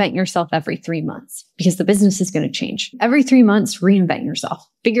reinvent yourself every 3 months because the business is going to change. Every 3 months, reinvent yourself.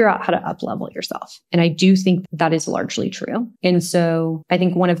 Figure out how to up-level yourself. And I do think that is largely true. And so I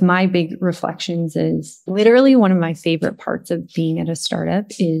think one of my big reflections is literally one of my favorite parts of being at a startup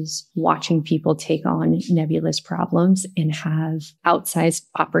is watching people take on nebulous problems and have outsized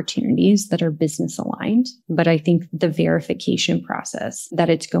opportunities that are business aligned. But I think the verification process that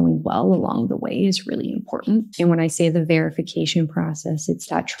it's going well along the way is really important. And when I say the verification process, it's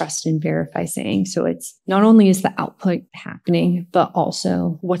that trust and verify saying. So it's not only is the output happening, but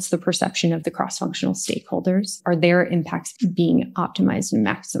also what's the perception of the cross-functional stakeholders? Are their impacts being optimized and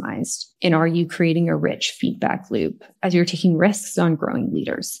maximized? And are you creating a rich feedback loop as you're taking risks on growing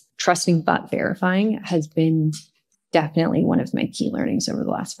leaders? Trusting but verifying has been definitely one of my key learnings over the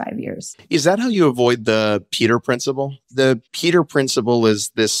last 5 years. Is that how you avoid the Peter principle? The Peter principle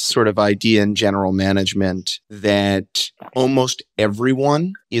is this sort of idea in general management that almost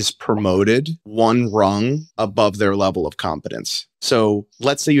everyone is promoted one rung above their level of competence. So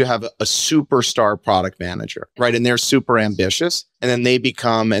let's say you have a superstar product manager, right? And they're super ambitious. And then they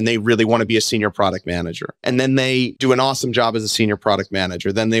become, and they really want to be a senior product manager. And then they do an awesome job as a senior product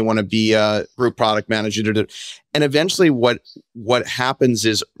manager. Then they want to be a group product manager. And eventually what happens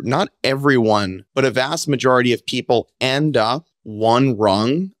is not everyone, but a vast majority of people end up one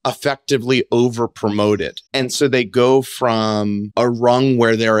rung effectively over promoted. And so they go from a rung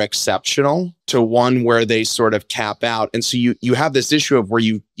where they're exceptional to one where they sort of cap out. And so you have this issue of where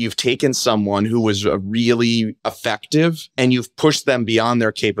you've taken someone who was really effective and you've pushed them beyond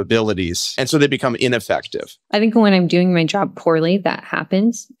their capabilities. And so they become ineffective. I think when I'm doing my job poorly, that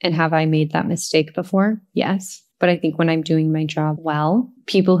happens. And have I made that mistake before? Yes. But I think when I'm doing my job well,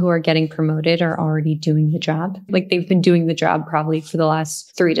 people who are getting promoted are already doing the job. Like they've been doing the job probably for the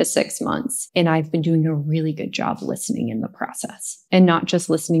last 3 to 6 months. And I've been doing a really good job listening in the process, and not just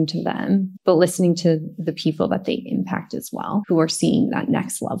listening to them, but listening to the people that they impact as well, who are seeing that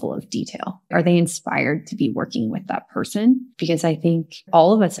next level of detail. Are they inspired to be working with that person? Because I think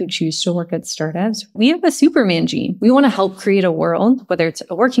all of us who choose to work at startups, we have a Superman gene. We want to help create a world, whether it's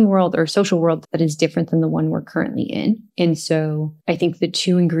a working world or a social world, that is different than the one we're currently in. And so I think the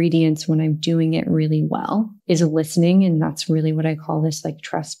 2 ingredients when I'm doing it really well is listening. And that's really what I call this, like,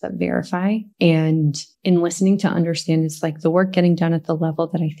 trust but verify. And in listening to understand, it's like the work getting done at the level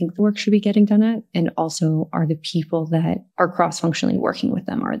that I think the work should be getting done at. And also, are the people that are cross-functionally working with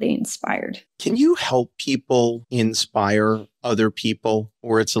them, are they inspired? Can you help people inspire other people?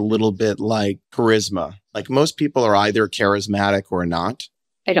 Or it's a little bit like charisma? Like most people are either charismatic or not.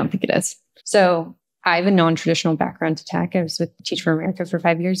 I don't think it is. So I have a non-traditional background to tech. I was with Teach for America for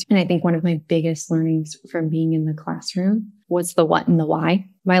 5 years. And I think one of my biggest learnings from being in the classroom was the what and the why.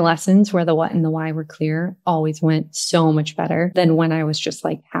 My lessons where the what and the why were clear always went so much better than when I was just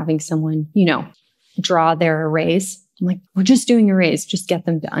like having someone, draw their arrays. I'm like, we're just doing arrays, just get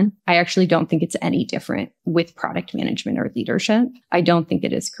them done. I actually don't think it's any different with product management or leadership. I don't think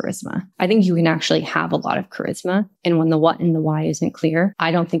it is charisma. I think you can actually have a lot of charisma. And when the what and the why isn't clear,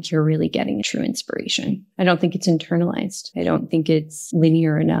 I don't think you're really getting true inspiration. I don't think it's internalized. I don't think it's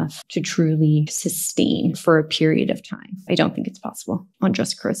linear enough to truly sustain for a period of time. I don't think it's possible on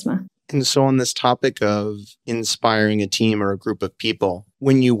just charisma. And so on this topic of inspiring a team or a group of people,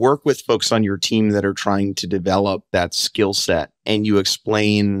 when you work with folks on your team that are trying to develop that skill set and you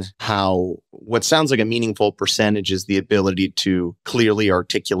explain how what sounds like a meaningful percentage is the ability to clearly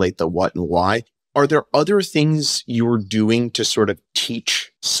articulate the what and why, are there other things you're doing to sort of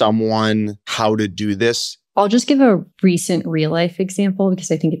teach someone how to do this? I'll just give a recent real life example because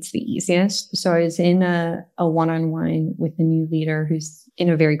I think it's the easiest. So I was in a one-on-one with a new leader who's in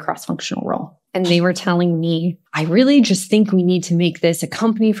a very cross-functional role. And they were telling me, I really just think we need to make this a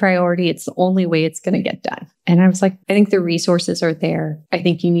company priority. It's the only way it's going to get done. And I was like, I think the resources are there. I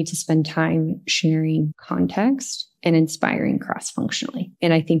think you need to spend time sharing context and inspiring cross-functionally.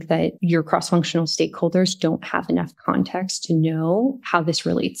 And I think that your cross-functional stakeholders don't have enough context to know how this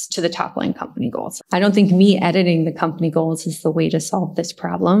relates to the top-line company goals. I don't think me editing the company goals is the way to solve this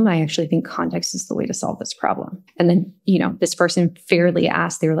problem. I actually think context is the way to solve this problem. And then, this person fairly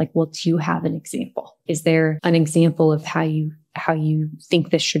asked, they were like, well, do you have an example? Is there an example of how you think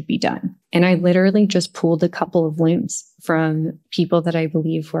this should be done? And I literally just pulled a couple of looms from people that I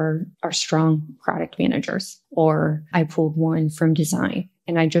believe are strong product managers, or I pulled one from design.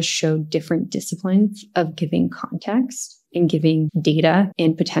 And I just showed different disciplines of giving context and giving data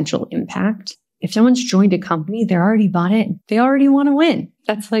and potential impact. If someone's joined a company, they're already bought in. They already want to win.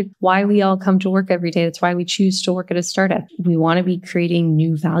 That's like why we all come to work every day. That's why we choose to work at a startup. We want to be creating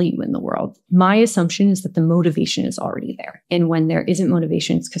new value in the world. My assumption is that the motivation is already there. And when there isn't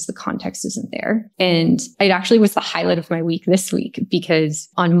motivation, it's because the context isn't there. And it actually was the highlight of my week this week, because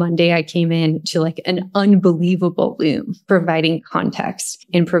on Monday, I came in to like an unbelievable Loom, providing context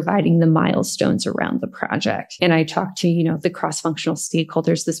and providing the milestones around the project. And I talked to, the cross-functional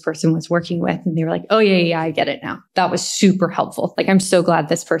stakeholders this person was working with, and they were like, oh yeah, I get it now. That was super helpful. Like, I'm so glad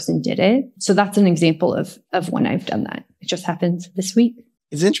this person did it. So that's an example of when I've done that. It just happened this week.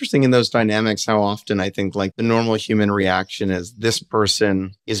 It's interesting in those dynamics how often I think like the normal human reaction is this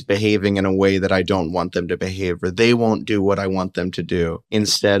person is behaving in a way that I don't want them to behave, or they won't do what I want them to do,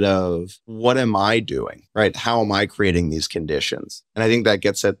 instead of what am I doing, right? How am I creating these conditions? And I think that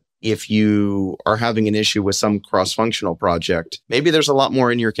gets at if you are having an issue with some cross-functional project, maybe there's a lot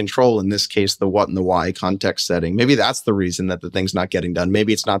more in your control, in this case, the what and the why context setting. Maybe that's the reason that the thing's not getting done.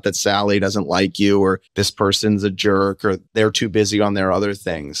 Maybe it's not that Sally doesn't like you or this person's a jerk or they're too busy on their other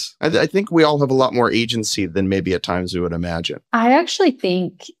things. I think we all have a lot more agency than maybe at times we would imagine. I actually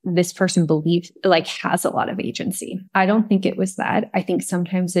think this person has a lot of agency. I don't think it was that. I think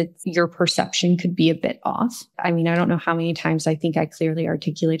sometimes it's your perception could be a bit off. I mean, I don't know how many times I think I clearly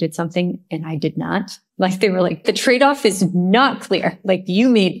articulated something and I did not. Like they were like, the trade-off is not clear. Like you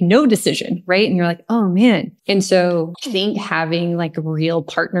made no decision, right? And you're like, oh man. And so I think having like real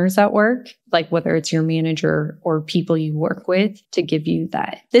partners at work, like whether it's your manager or people you work with to give you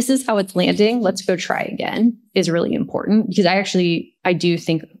that, this is how it's landing, let's go try again, is really important. Because I do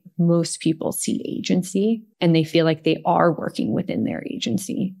think most people see agency and they feel like they are working within their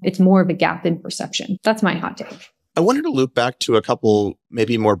agency. It's more of a gap in perception. That's my hot take. I wanted to loop back to a couple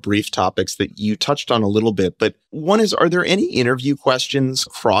maybe more brief topics that you touched on a little bit. But one is, are there any interview questions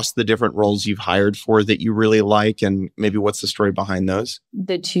across the different roles you've hired for that you really like? And maybe what's the story behind those?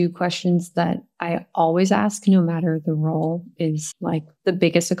 The two questions that I always ask, no matter the role, is like the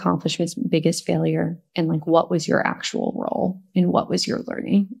biggest accomplishments, biggest failure, and like what was your actual role and what was your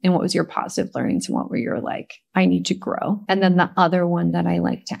learning and what was your positive learnings and what were your like, I need to grow. And then the other one that I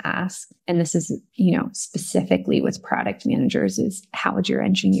like to ask, and this is, specifically with product managers, is how would your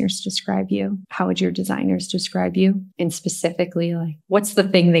engineers describe you? How would your designers describe you? And specifically, like, what's the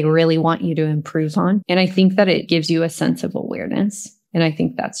thing they really want you to improve on? And I think that it gives you a sense of awareness. And I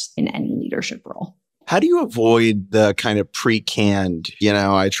think that's in any leadership role. How do you avoid the kind of pre-canned,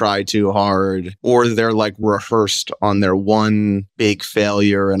 I try too hard, or they're like rehearsed on their one big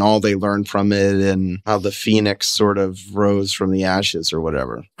failure and all they learned from it and how the phoenix sort of rose from the ashes or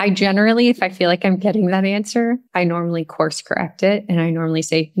whatever? I generally, if I feel like I'm getting that answer, I normally course correct it. And I normally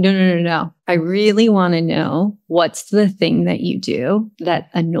say, no. I really want to know what's the thing that you do that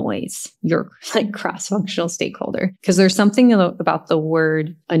annoys your like cross-functional stakeholder. Because there's something about the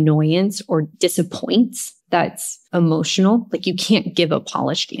word annoyance or disappoints that's emotional. Like you can't give a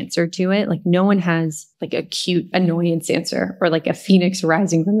polished answer to it. Like no one has like a cute annoyance answer or like a phoenix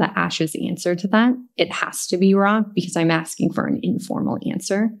rising from the ashes answer to that. It has to be raw because I'm asking for an informal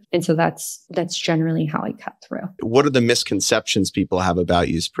answer. And so that's generally how I cut through. What are the misconceptions people have about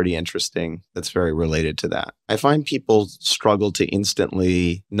you is pretty interesting. That's very related to that. I find people struggle to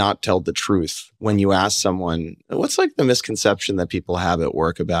instantly not tell the truth when you ask someone, what's like the misconception that people have at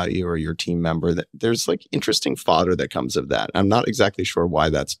work about you or your team member? That there's like interesting fodder that comes of that. I'm not exactly sure why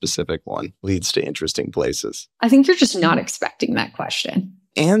that specific one leads to interesting places. I think you're just not expecting that question.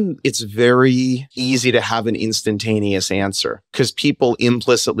 And it's very easy to have an instantaneous answer because people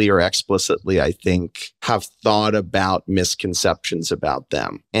implicitly or explicitly, I think, have thought about misconceptions about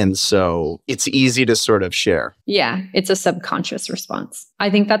them. And so it's easy to sort of share. Yeah, it's a subconscious response. I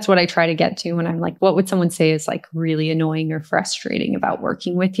think that's what I try to get to when I'm like, what would someone say is like really annoying or frustrating about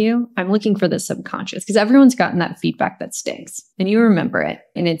working with you? I'm looking for the subconscious because everyone's gotten that feedback that stinks and you remember it.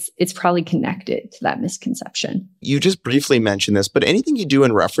 And it's probably connected to that misconception. You just briefly mentioned this, but anything you do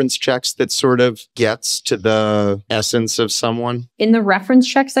in reference checks that sort of gets to the essence of someone? In the reference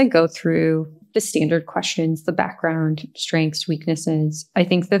checks, I go through the standard questions, the background, strengths, weaknesses. I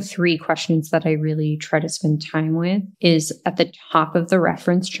think the 3 questions that I really try to spend time with is at the top of the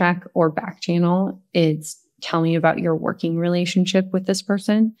reference check or back channel. It's tell me about your working relationship with this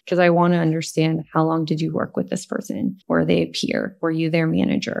person, because I want to understand how long did you work with this person? Were they a peer? Were you their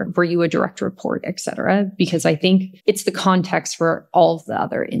manager? Were you a direct report, et cetera? Because I think it's the context for all of the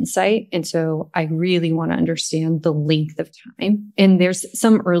other insight. And so I really want to understand the length of time. And there's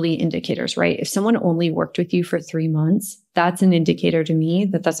some early indicators, right? If someone only worked with you for 3 months, that's an indicator to me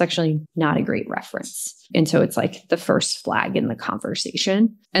that that's actually not a great reference. And so it's like the first flag in the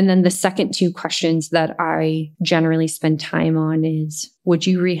conversation. And then the second 2 questions that I generally spend time on is, would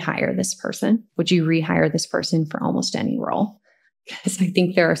you rehire this person? Would you rehire this person for almost any role? Because I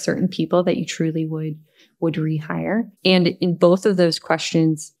think there are certain people that you truly would rehire. And in both of those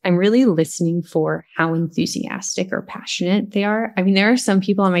questions, I'm really listening for how enthusiastic or passionate they are. I mean, there are some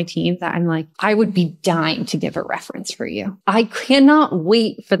people on my team that I'm like, I would be dying to give a reference for you. I cannot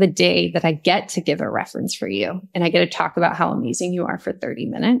wait for the day that I get to give a reference for you. And I get to talk about how amazing you are for 30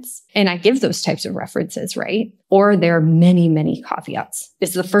 minutes. And I give those types of references, right? Or there are many, many caveats.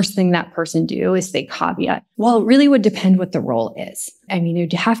 It's the first thing that person do is they caveat. Well, it really would depend what the role is. I mean, it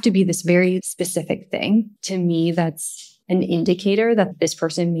would have to be this very specific thing. To me, that's an indicator that this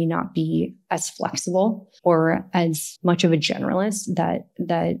person may not be as flexible or as much of a generalist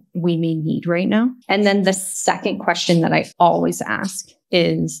that we may need right now. And then the second question that I always ask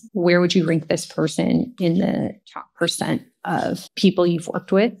is where would you rank this person in the top percent of people you've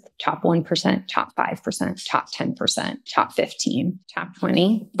worked with? Top 1%, top 5%, top 10%, top 15, top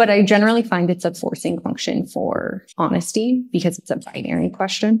 20. But I generally find it's a forcing function for honesty because it's a binary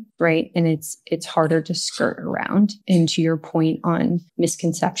question, right? And it's harder to skirt around. And to your point on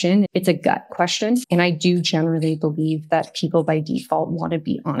misconception, it's a gut question. And I do generally believe that people by default want to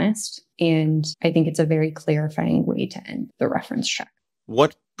be honest. And I think it's a very clarifying way to end the reference check.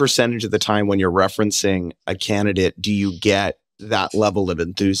 What percentage of the time when you're referencing a candidate do you get that level of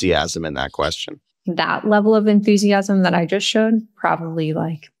enthusiasm in that question? That level of enthusiasm that I just showed, probably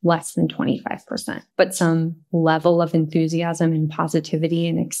like less than 25%. But some level of enthusiasm and positivity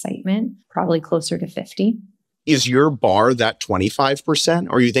and excitement, probably closer to 50%. Is your bar that 25%?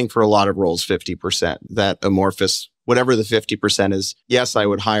 Or you think for a lot of roles, 50%, that amorphous, whatever the 50% is, yes, I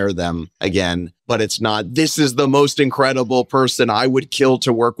would hire them again, but it's not, this is the most incredible person I would kill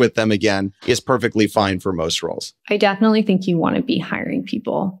to work with them again, is perfectly fine for most roles. I definitely think you want to be hiring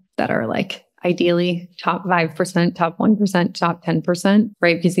people that are like ideally top 5%, top 1%, top 10%,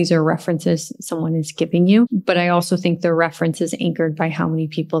 right? Because these are references someone is giving you. But I also think the reference is anchored by how many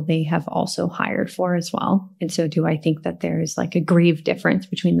people they have also hired for as well. And so do I think that there is like a grave difference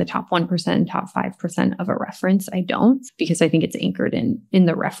between the top 1% and top 5% of a reference? I don't, because I think it's anchored in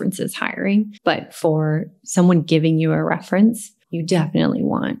the references hiring. But for someone giving you a reference, you definitely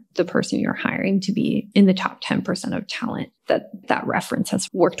want the person you're hiring to be in the top 10% of talent that reference has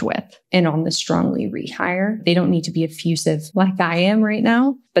worked with. And on the strongly rehire, they don't need to be effusive like I am right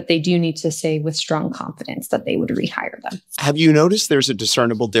now, but they do need to say with strong confidence that they would rehire them. Have you noticed there's a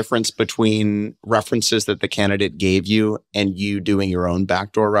discernible difference between references that the candidate gave you and you doing your own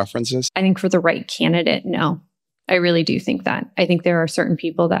backdoor references? I think for the right candidate, no. I really do think that. I think there are certain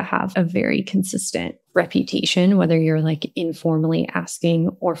people that have a very consistent reputation, whether you're like informally asking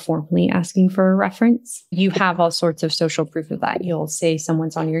or formally asking for a reference. You have all sorts of social proof of that. You'll say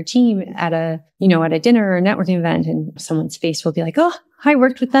someone's on your team at a dinner or a networking event, and someone's face will be like, oh, I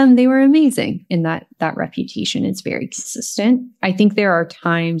worked with them. They were amazing. And that reputation is very consistent. I think there are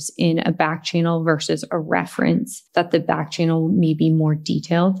times in a back channel versus a reference that the back channel may be more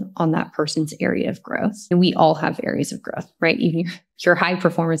detailed on that person's area of growth. And we all have areas of growth, right? Even your high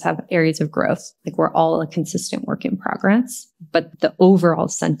performers have areas of growth. Like we're all a consistent work in progress. But the overall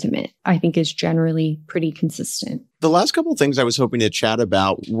sentiment, I think, is generally pretty consistent. The last couple of things I was hoping to chat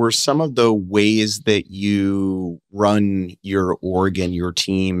about were some of the ways that you run your org and your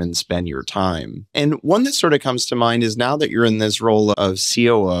team and spend your time. And one that sort of comes to mind is now that you're in this role of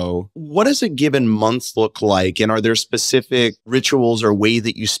COO, what does a given month look like? And are there specific rituals or way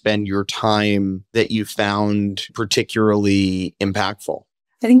that you spend your time that you found particularly impactful?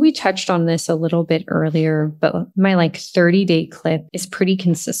 I think we touched on this a little bit earlier, but my 30-day clip is pretty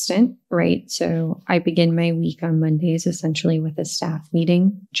consistent, right? So I begin my week on Mondays essentially with a staff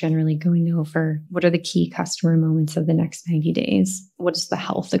meeting, generally going over what are the key customer moments of the next 90 days? What is the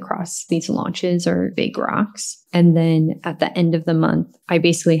health across these launches or big rocks? And then at the end of the month, I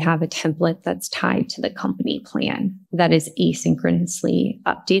basically have a template that's tied to the company plan that is asynchronously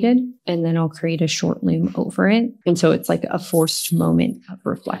updated. And then I'll create a short Loom over it. And so it's like a forced moment of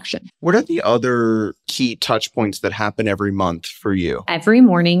reflection. What are the other key touch points that happen every month for you? Every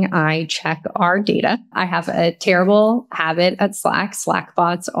morning, I check our data. I have a terrible habit at Slack. Slack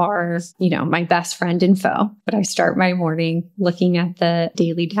bots are, my best friend in foe. But I start my morning looking at the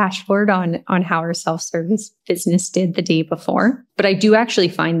daily dashboard on how our self-service business did the day before. But I do actually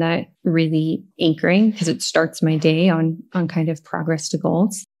find that really anchoring because it starts my day on kind of progress to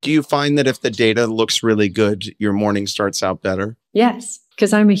goals. Do you find that if the data looks really good, your morning starts out better? Yes,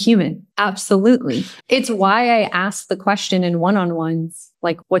 because I'm a human. Absolutely. It's why I ask the question in one-on-ones,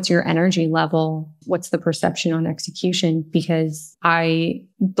 like, what's your energy level? What's the perception on execution? Because I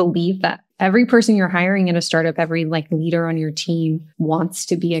believe that every person you're hiring in a startup, every leader on your team wants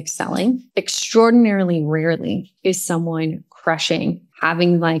to be excelling. Extraordinarily rarely is someone crushing,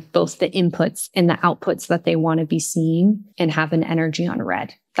 having both the inputs and the outputs that they want to be seeing and have an energy on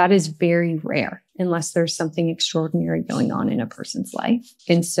red. That is very rare unless there's something extraordinary going on in a person's life.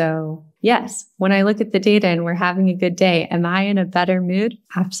 And so, yes, when I look at the data and we're having a good day, am I in a better mood?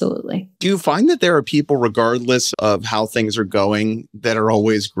 Absolutely. Do you find that there are people, regardless of how things are going, that are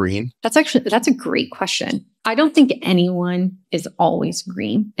always green? That's a great question. I don't think anyone is always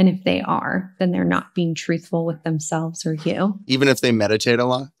green. And if they are, then they're not being truthful with themselves or you. Even if they meditate a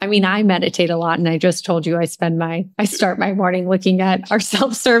lot? I mean, I meditate a lot. And I just told you I start my morning looking at our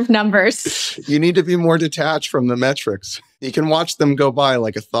self-serve numbers. You need to be more detached from the metrics. You can watch them go by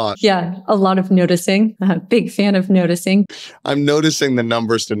like a thought. Yeah, a lot of noticing. Big fan of noticing. I'm noticing the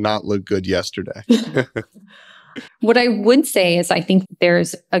numbers did not look good yesterday. What I would say is I think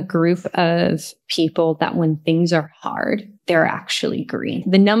there's a group of people that when things are hard, they're actually green.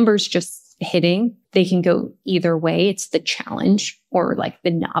 The numbers just hitting, they can go either way. It's the challenge or like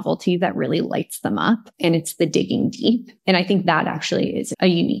the novelty that really lights them up. And it's the digging deep. And I think that actually is a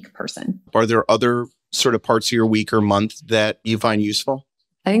unique person. Are there other sort of parts of your week or month that you find useful?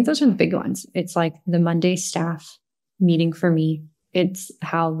 I think those are the big ones. It's like the Monday staff meeting for me. It's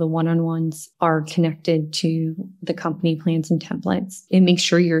how the one-on-ones are connected to the company plans and templates. It makes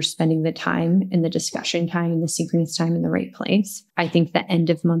sure you're spending the time and the discussion time and the synchronous time in the right place. I think the end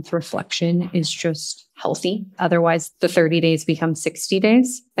of month reflection is just healthy. Otherwise, the 30 days become 60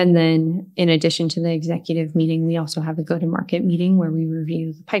 days. And then in addition to the executive meeting, we also have a go-to-market meeting where we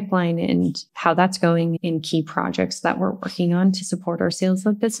review the pipeline and how that's going in key projects that we're working on to support our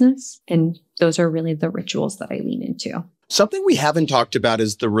sales-led business. And those are really the rituals that I lean into. Something we haven't talked about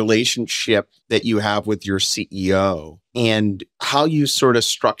is the relationship that you have with your CEO and how you sort of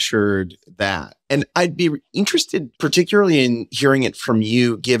structured that. And I'd be interested particularly in hearing it from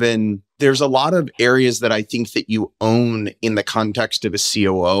you, given there's a lot of areas that I think that you own in the context of a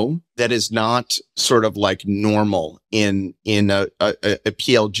COO that is not sort of like normal in a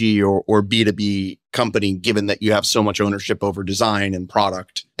PLG or B2B company, given that you have so much ownership over design and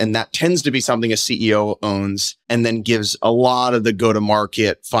product. And that tends to be something a CEO owns and then gives a lot of the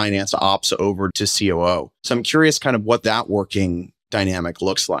go-to-market finance ops over to COO. So I'm curious kind of what that working dynamic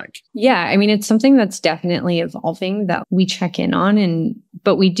looks like. Yeah, I mean, it's something that's definitely evolving that we check in on,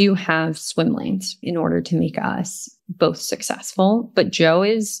 but we do have swim lanes in order to make us both successful. But Joe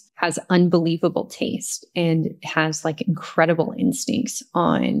has unbelievable taste and has like incredible instincts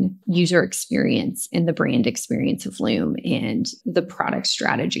on user experience and the brand experience of Loom and the product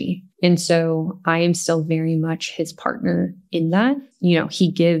strategy. And so I am still very much his partner in that. You know,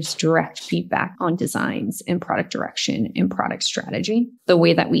 he gives direct feedback on designs and product direction and product strategy. The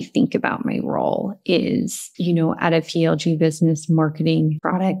way that we think about my role is, you know, at a PLG business, marketing,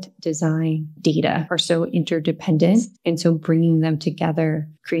 product, design, data are so interdependent. And so bringing them together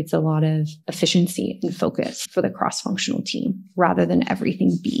creates a lot of efficiency and focus for the cross-functional team rather than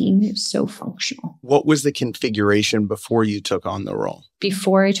everything being so functional. What was the configuration before you took on the role?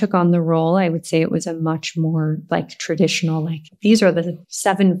 Before I took on the role, I would say it was a much more like traditional, like these are the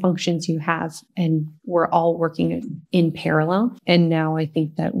 7 functions you have and we're all working in parallel. And now I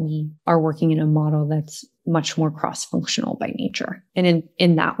think that we are working in a model that's much more cross-functional by nature and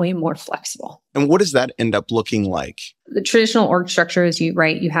in that way more flexible. And what does that end up looking like? The traditional org structure is you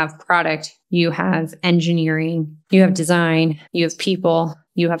have product, you have engineering, you have design, you have people,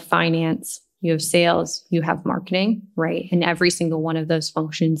 you have finance, you have sales, you have marketing, right? And every single one of those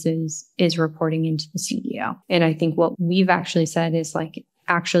functions is reporting into the CEO. And I think what we've actually said is like,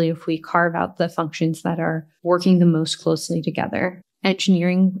 actually, if we carve out the functions that are working the most closely together,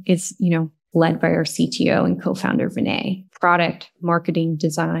 engineering is, you know, led by our CTO and co-founder, Vinay. Product, marketing,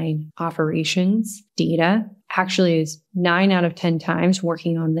 design, operations, data actually is 9 out of 10 times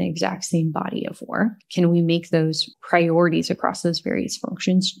working on the exact same body of work. Can we make those priorities across those various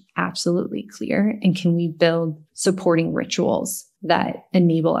functions absolutely clear? And can we build supporting rituals that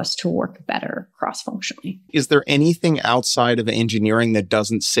enable us to work better cross-functionally? Is there anything outside of engineering that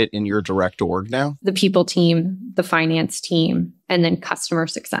doesn't sit in your direct org now? The people team, the finance team, and then customer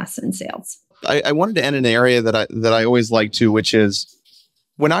success and sales. I wanted to end in an area that I always like to, which is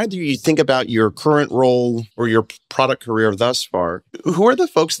when either you think about your current role or your product career thus far, who are the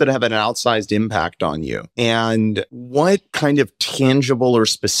folks that have an outsized impact on you? And what kind of tangible or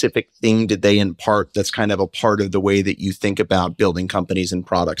specific thing did they impart that's kind of a part of the way that you think about building companies and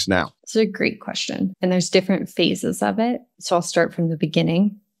products now? It's a great question. And there's different phases of it. So I'll start from the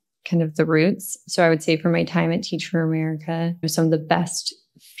beginning, kind of the roots. So I would say for my time at Teach for America, some of the best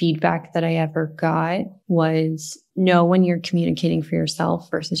feedback that I ever got was know when you're communicating for yourself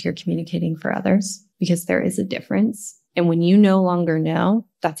versus you're communicating for others, because there is a difference. And when you no longer know,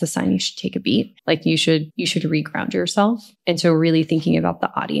 that's a sign you should take a beat. Like you should reground yourself. And so really thinking about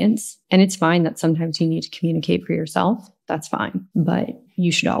the audience. And it's fine that sometimes you need to communicate for yourself. That's fine. But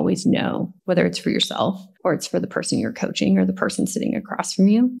you should always know whether it's for yourself or it's for the person you're coaching or the person sitting across from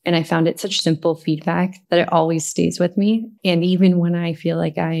you. And I found it such simple feedback that it always stays with me. And even when I feel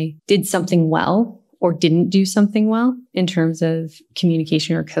like I did something well or didn't do something well in terms of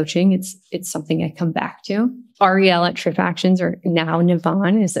communication or coaching, it's something I come back to. Ariel at TripActions, or now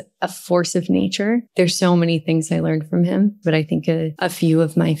Nivan, is a force of nature. There's so many things I learned from him, but I think a few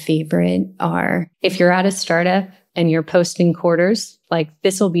of my favorite are, if you're at a startup and you're posting quarters, like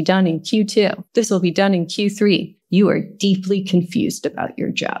this will be done in Q2, this will be done in Q3, you are deeply confused about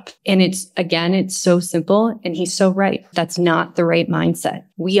your job. And it's so simple. And he's so right. That's not the right mindset.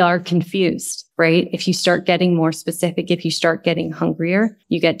 We are confused, right? If you start getting more specific, if you start getting hungrier,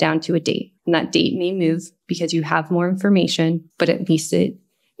 you get down to a date. And that date may move because you have more information, but at least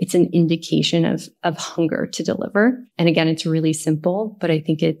it's an indication of hunger to deliver. And again, it's really simple, but I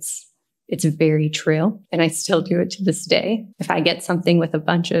think it's very true. And I still do it to this day. If I get something with a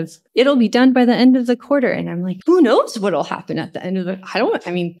bunch of, it'll be done by the end of the quarter. And I'm like, who knows what'll happen at the end of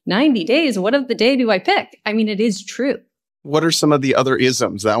 90 days, what of the day do I pick? It is true. What are some of the other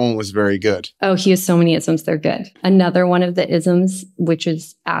isms? That one was very good. Oh, he has so many isms. They're good. Another one of the isms, which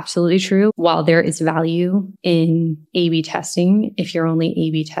is absolutely true, while there is value in A/B testing, if you're only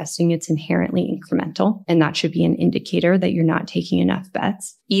A/B testing, it's inherently incremental. And that should be an indicator that you're not taking enough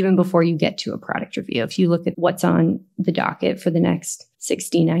bets, even before you get to a product review. If you look at what's on the docket for the next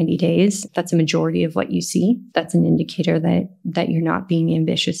 60, 90 days, that's a majority of what you see. That's an indicator that you're not being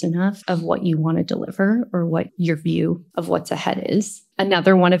ambitious enough of what you want to deliver or what your view of what's ahead is.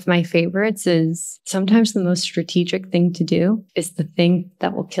 Another one of my favorites is sometimes the most strategic thing to do is the thing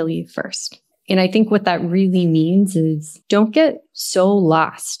that will kill you first. And I think what that really means is don't get so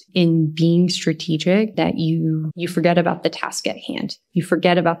lost in being strategic that you forget about the task at hand. You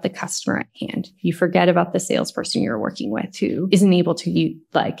forget about the customer at hand. You forget about the salesperson you're working with who isn't able to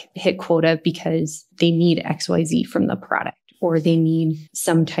hit quota because they need XYZ from the product or they need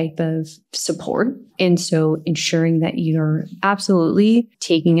some type of support. And so ensuring that you're absolutely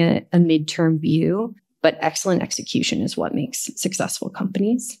taking a midterm view, but excellent execution is what makes successful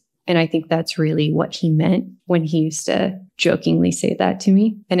companies. And I think that's really what he meant when he used to jokingly say that to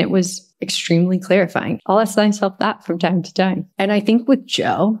me. And it was extremely clarifying. I'll ask myself that from time to time. And I think with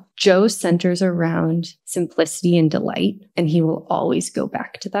Joe centers around simplicity and delight, and he will always go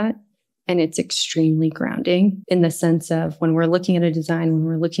back to that. And it's extremely grounding in the sense of when we're looking at a design, when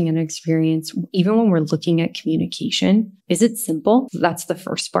we're looking at an experience, even when we're looking at communication, is it simple? That's the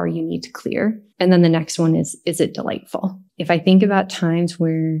first bar you need to clear. And then the next one is it delightful? If I think about times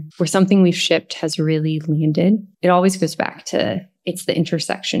where something we've shipped has really landed, it always goes back to it's the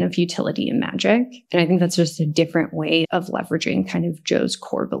intersection of utility and magic. And I think that's just a different way of leveraging kind of Joe's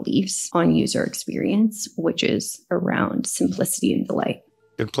core beliefs on user experience, which is around simplicity and delight.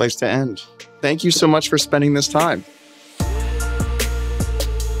 Good place to end. Thank you so much for spending this time.